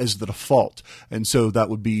stuck as the default. And so that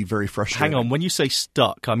would be very frustrating. Hang on. When you say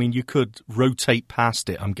stuck, I mean, you could rotate past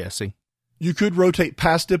it, I'm guessing. You could rotate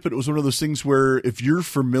past it, but it was one of those things where if you're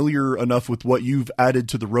familiar enough with what you've added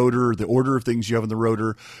to the rotor, the order of things you have in the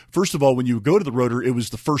rotor, first of all, when you go to the rotor, it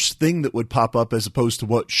was the first thing that would pop up as opposed to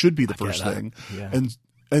what should be the first thing. Yeah.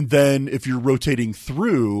 And then if you're rotating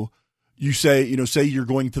through, you say, say you're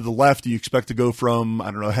going to the left, you expect to go from,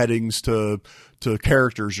 headings to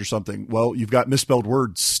characters or something. Well, you've got misspelled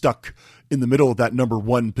words stuck in the middle of that number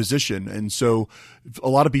 1 position. And so a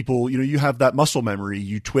lot of people, you have that muscle memory.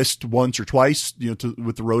 You twist once or twice,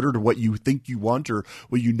 with the rotor to what you think you want or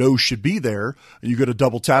what should be there. And you go to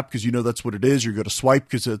double tap because that's what it is. You go to swipe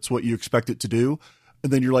because that's what you expect it to do.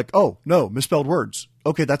 And then you're like, oh, no, misspelled words.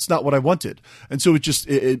 Okay, that's not what I wanted. And so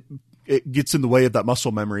it gets in the way of that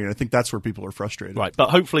muscle memory, and I think that's where people are frustrated. Right, but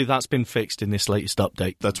hopefully that's been fixed in this latest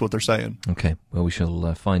update. That's what they're saying. Okay, well, we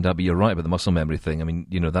shall find out, but you're right about the muscle memory thing. I mean,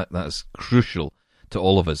 that's crucial to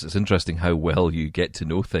all of us. It's interesting how well you get to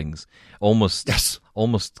know things. Almost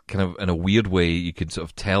kind of in a weird way, you can sort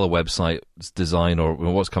of tell a website's design or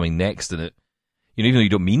what's coming next in it. Even though you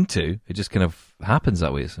don't mean to, it just kind of happens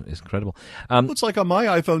that way. It's incredible. It's like on my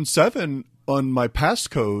iPhone 7, on my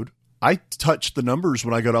passcode, I touch the numbers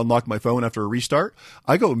when I go to unlock my phone after a restart.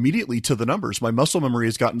 I go immediately to the numbers. My muscle memory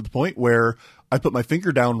has gotten to the point where I put my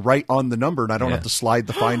finger down right on the number and I don't have to slide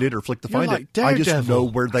to find it or flick to find it. I just know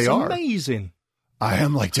where they are. Amazing. I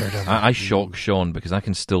am like Daredevil. I shock Sean because I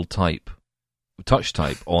can still touch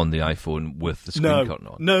type on the iPhone with the screen curtain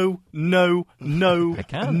on. No. I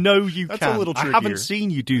can. No, you can't. That's a little trickier. I haven't seen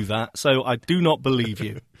you do that, so I do not believe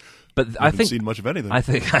you. But I haven't seen much of anything. I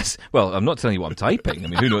think I'm not telling you what I'm typing. I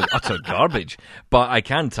mean, who knows? Utter garbage. But I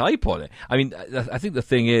can type on it. I mean, I think the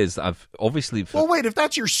thing is, I've obviously. Well, wait. If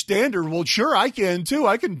that's your standard, well, sure, I can too.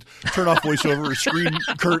 I can turn off VoiceOver or screen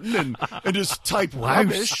curtain and just type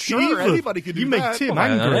rubbish. Sure, anybody can do that. You make Tim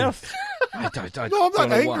angry. No, I'm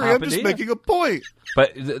not angry. I'm just making a point.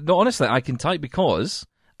 But no, honestly, I can type because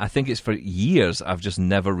I think it's for years I've just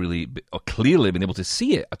never really or clearly been able to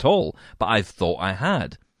see it at all. But I thought I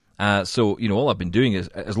had. So, all I've been doing is,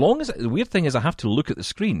 as long as, the weird thing is I have to look at the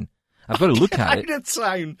screen. I've got to look at it.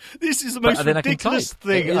 This is the most ridiculous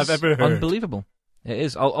thing I've ever heard. Unbelievable. It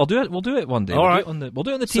is. I'll do it. We'll do it one day. All right. We'll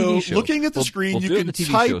do it on the TV show. So looking at the screen, we'll you do it can on the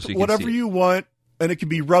TV type show so you can whatever see it. you want, and it can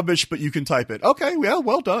be rubbish, but you can type it. Okay, yeah,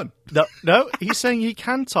 well done. No, he's saying he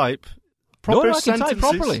can type proper I can sentences. type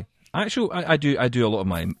properly. Actually, I do a lot of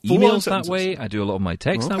my emails that way. I do a lot of my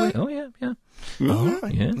text that way. Oh, yeah. Oh,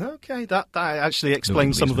 right. Yeah. Okay, that actually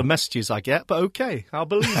explains some of the messages I get, but okay, I'll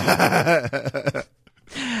believe it.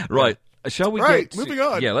 Right. Shall we Right, get moving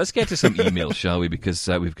on. Yeah, let's get to some emails, shall we? Because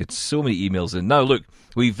we've got so many emails in. Now, look,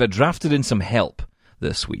 we've drafted in some help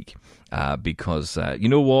this week because, you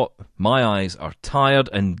know what? My eyes are tired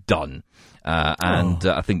and done.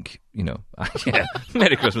 I think, yeah,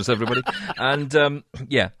 Merry Christmas, everybody. And,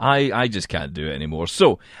 I just can't do it anymore.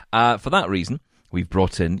 So, for that reason, we've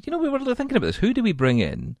brought in, we were thinking about this. Who do we bring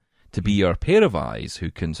in to be our pair of eyes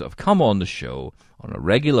who can sort of come on the show on a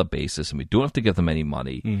regular basis, and we don't have to give them any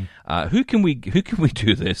money? Who can we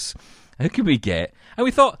do this? Who can we get? And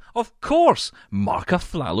we thought, of course, Mark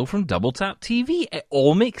Aflalo from Double Tap TV. It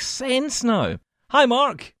all makes sense now. Hi,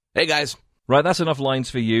 Mark. Hey, guys. Right, that's enough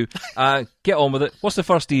lines for you. Get on with it. What's the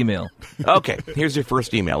first email? Okay, here's your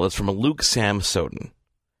first email. It's from Luke Sam Soden.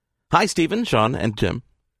 Hi, Stephen, Sean, and Tim.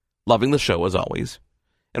 Loving the show as always.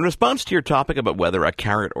 In response to your topic about whether a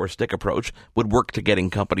carrot or stick approach would work to getting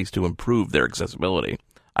companies to improve their accessibility,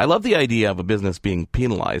 I love the idea of a business being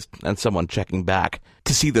penalized and someone checking back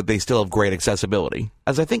to see that they still have great accessibility,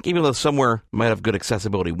 as I think even though somewhere might have good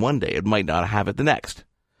accessibility one day, it might not have it the next.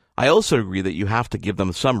 I also agree that you have to give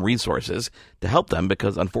them some resources to help them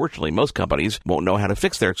because unfortunately most companies won't know how to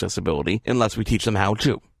fix their accessibility unless we teach them how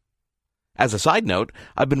to. As a side note,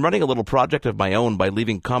 I've been running a little project of my own by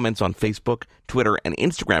leaving comments on Facebook, Twitter, and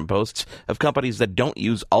Instagram posts of companies that don't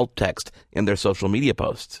use alt text in their social media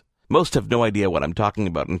posts. Most have no idea what I'm talking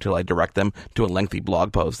about until I direct them to a lengthy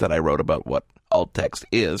blog post that I wrote about what alt text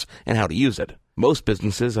is and how to use it. Most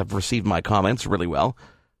businesses have received my comments really well,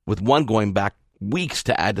 with one going back weeks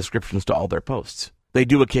to add descriptions to all their posts. They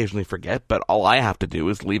do occasionally forget, but all I have to do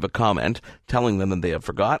is leave a comment telling them that they have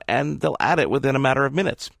forgot, and they'll add it within a matter of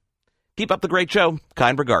minutes. Keep up the great show.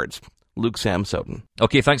 Kind regards, Luke Sam Soden.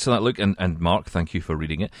 Okay, thanks for that, Luke, and Mark, thank you for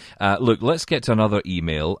reading it. Look, let's get to another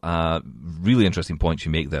email. Really interesting points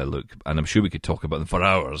you make there, Luke, and I'm sure we could talk about them for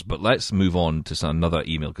hours, but let's move on to another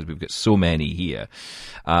email because we've got so many here.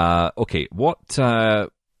 Okay, what...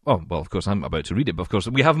 Oh, well, of course, I'm about to read it, but of course,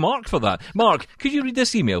 we have Mark for that. Mark, could you read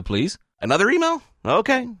this email, please? Another email?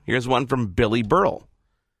 Okay, here's one from Billy Burl.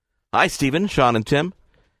 Hi, Stephen, Sean, and Tim.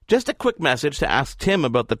 Just a quick message to ask Tim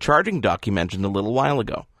about the charging dock you mentioned a little while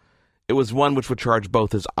ago. It was one which would charge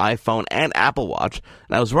both his iPhone and Apple Watch,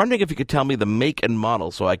 and I was wondering if you could tell me the make and model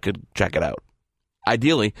so I could check it out.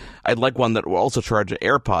 Ideally, I'd like one that will also charge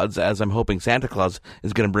AirPods, as I'm hoping Santa Claus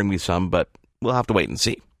is going to bring me some, but we'll have to wait and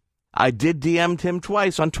see. I did DM Tim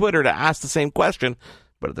twice on Twitter to ask the same question,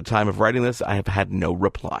 but at the time of writing this, I have had no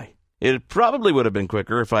reply. It probably would have been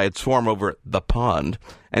quicker if I had swum over the pond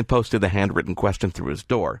and posted the handwritten question through his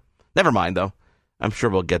door. Never mind, though. I'm sure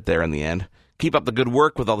we'll get there in the end. Keep up the good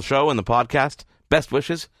work with all the show and the podcast. Best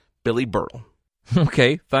wishes, Billy Burl.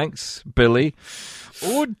 Okay, thanks, Billy.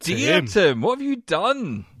 Oh, dear, Tim, what have you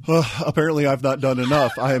done? Apparently I've not done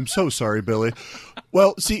enough. I am so sorry, Billy.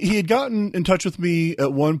 Well, see, he had gotten in touch with me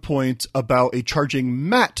at one point about a charging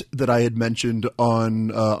mat that I had mentioned on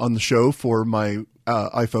the show for my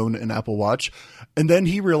iPhone and Apple Watch. And then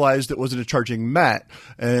he realized it wasn't a charging mat.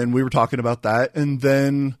 And we were talking about that. And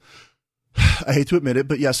then, I hate to admit it,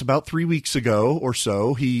 but yes, about 3 weeks ago or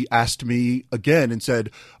so, he asked me again and said,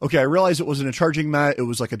 okay, I realized it wasn't a charging mat. It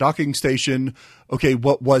was like a docking station. Okay,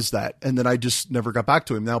 what was that? And then I just never got back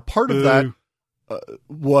to him. Now, part of that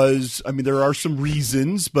was, I mean, there are some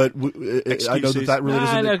reasons, but I know that really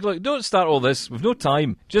doesn't... No, look, don't start all this. We've no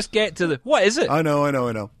time. Just get to what is it? I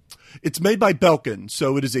know. It's made by Belkin,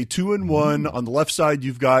 so it is a 2-in-1. On the left side,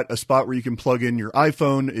 you've got a spot where you can plug in your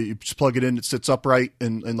iPhone. You just plug it in. It sits upright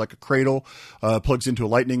and like a cradle, plugs into a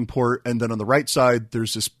lightning port. And then on the right side,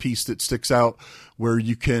 there's this piece that sticks out where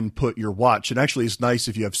you can put your watch. And actually, it's nice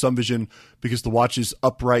if you have some vision because the watch is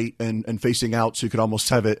upright and facing out, so you could almost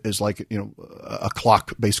have it as like, a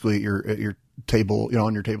clock basically at your table,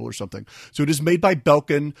 on your table or something. So it is made by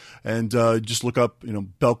Belkin, and just look up,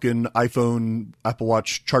 Belkin iPhone, Apple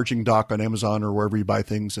Watch charging dock on Amazon or wherever you buy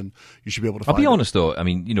things, and you should be able to find it. I'll be honest though, I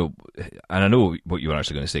mean, and I know what you were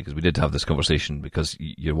actually going to say because we did have this conversation because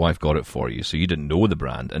your wife got it for you, so you didn't know the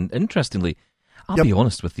brand. And interestingly, I'll be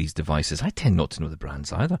honest with these devices. I tend not to know the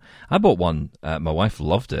brands either. I bought one. My wife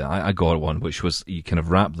loved it. I got one, which was you kind of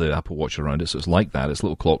wrap the Apple Watch around it, so it's like that. It's a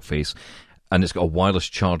little clock face, and it's got a wireless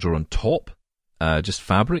charger on top, just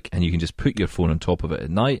fabric, and you can just put your phone on top of it at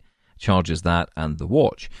night. Charges that and the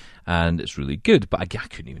watch, and it's really good. But I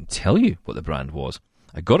couldn't even tell you what the brand was.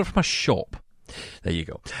 I got it from a shop. There you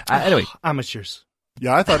go. Anyway, amateurs.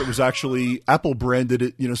 Yeah, I thought it was actually Apple branded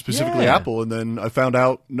it, specifically Apple, and then I found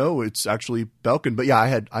out no, it's actually Belkin. But yeah, I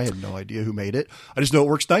had no idea who made it. I just know it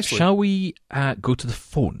works nicely. Shall we go to the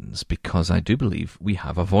phones, because I do believe we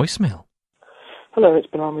have a voicemail. Hello, it's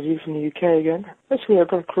Ben Armadillo from the UK again. Basically, I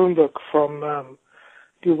got a Chromebook from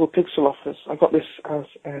Google Pixel office. I got this as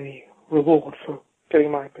a reward for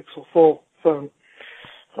getting my Pixel 4 phone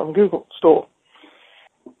from Google Store.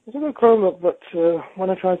 It's a good Chromebook, but when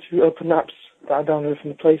I try to open apps that I downloaded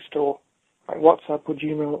from the Play Store, like WhatsApp or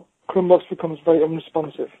Gmail, Chromebox becomes very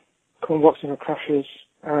unresponsive. Chromebox crashes,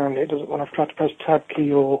 and it doesn't. When I've tried to press Tab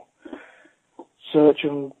key or search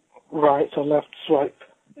and right or left swipe,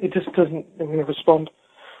 it just doesn't respond.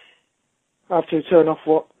 I have to turn off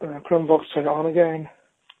Chromebox, turn it on again.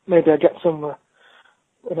 Maybe I get some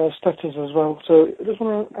status as well. So I just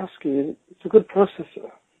want to ask you, it's a good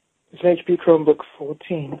processor. It's an HP Chromebook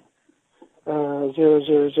 14.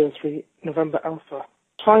 0003 November Alpha.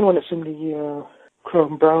 It's fine when it's in the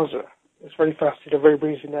Chrome browser. It's very fast, very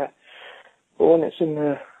breezy there. But when it's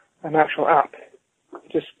in an actual app,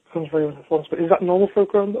 it just becomes very unresponsive. But is that normal for a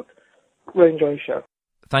Chromebook? Really enjoy the show.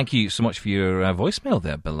 Thank you so much for your voicemail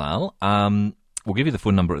there, Bilal. We'll give you the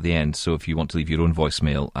phone number at the end, so if you want to leave your own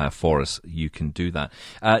voicemail for us, you can do that.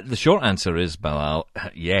 The short answer is, Bilal,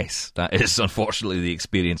 yes, that is unfortunately the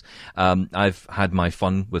experience. I've had my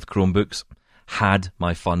fun with Chromebooks. It's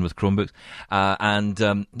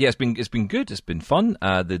been good. It's been fun.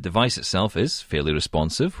 The device itself is fairly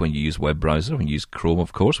responsive when you use web browser, when you use Chrome,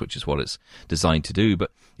 of course, which is what it's designed to do. But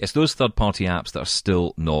it's those third-party apps that are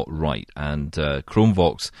still not right, and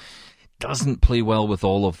Chromevox doesn't play well with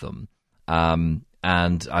all of them.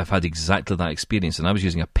 And I've had exactly that experience. And I was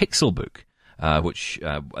using a Pixelbook, which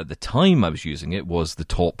at the time I was using it was the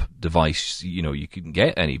top device. You couldn't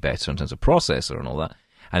get any better in terms of processor and all that,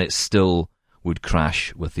 and it still would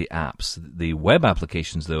crash with the apps. The web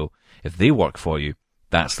applications, though, if they work for you,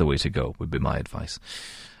 that's the way to go, would be my advice.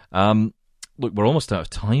 Look, we're almost out of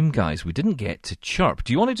time, guys. We didn't get to Chirp.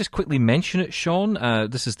 Do you want to just quickly mention it, Sean?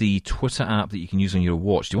 This is the Twitter app that you can use on your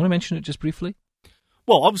watch. Do you want to mention it just briefly?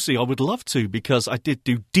 Well, obviously, I would love to, because I did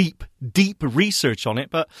do deep research on it.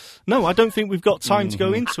 But no, I don't think we've got time to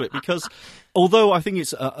go into it, because although I think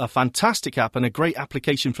it's a fantastic app and a great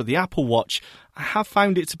application for the Apple Watch, I have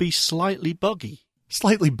found it to be slightly buggy.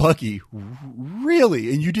 Slightly buggy?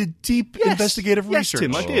 Really? And you did deep investigative research?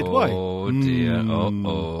 Yes, Tim, I did. Why? Oh, dear.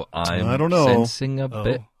 I don't know. Sensing a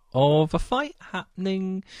bit of a fight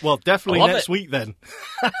happening. Well, definitely next week then.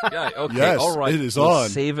 Yeah, okay, yes, all right. It is we'll on.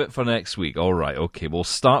 Save it for next week. All right, okay. We'll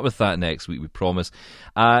start with that next week, we promise.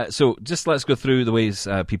 So just let's go through the ways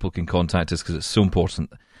people can contact us, because it's so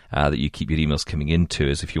important that you keep your emails coming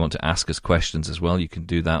into us. If you want to ask us questions as well, you can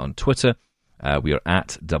do that on Twitter. We are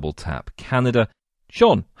at Double Tap Canada.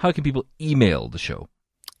 Sean, how can people email the show?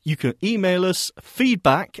 You can email us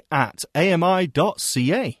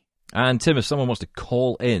feedback@ami.ca. And Tim, if someone wants to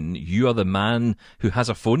call in, you are the man who has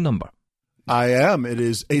a phone number. I am. It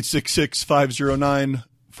is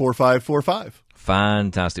 866-509-4545.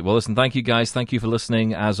 Fantastic. Well, listen, thank you guys. Thank you for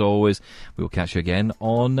listening. As always, we will catch you again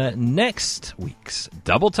on next week's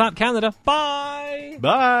Double Tap Canada. Bye.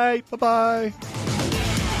 Bye. Bye-bye.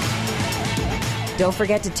 Don't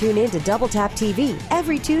forget to tune in to Double Tap TV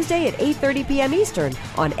every Tuesday at 8:30 p.m. Eastern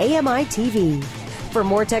on AMI TV. For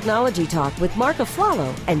more technology talk with Mark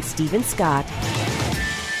Aflalo and Stephen Scott.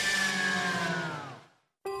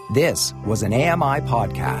 This was an AMI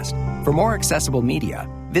podcast. For more accessible media,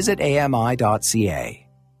 visit ami.ca.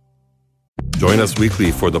 Join us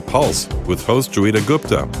weekly for The Pulse with host Joeita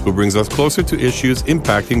Gupta, who brings us closer to issues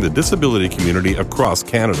impacting the disability community across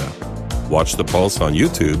Canada. Watch The Pulse on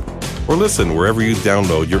YouTube or listen wherever you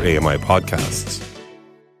download your AMI podcasts.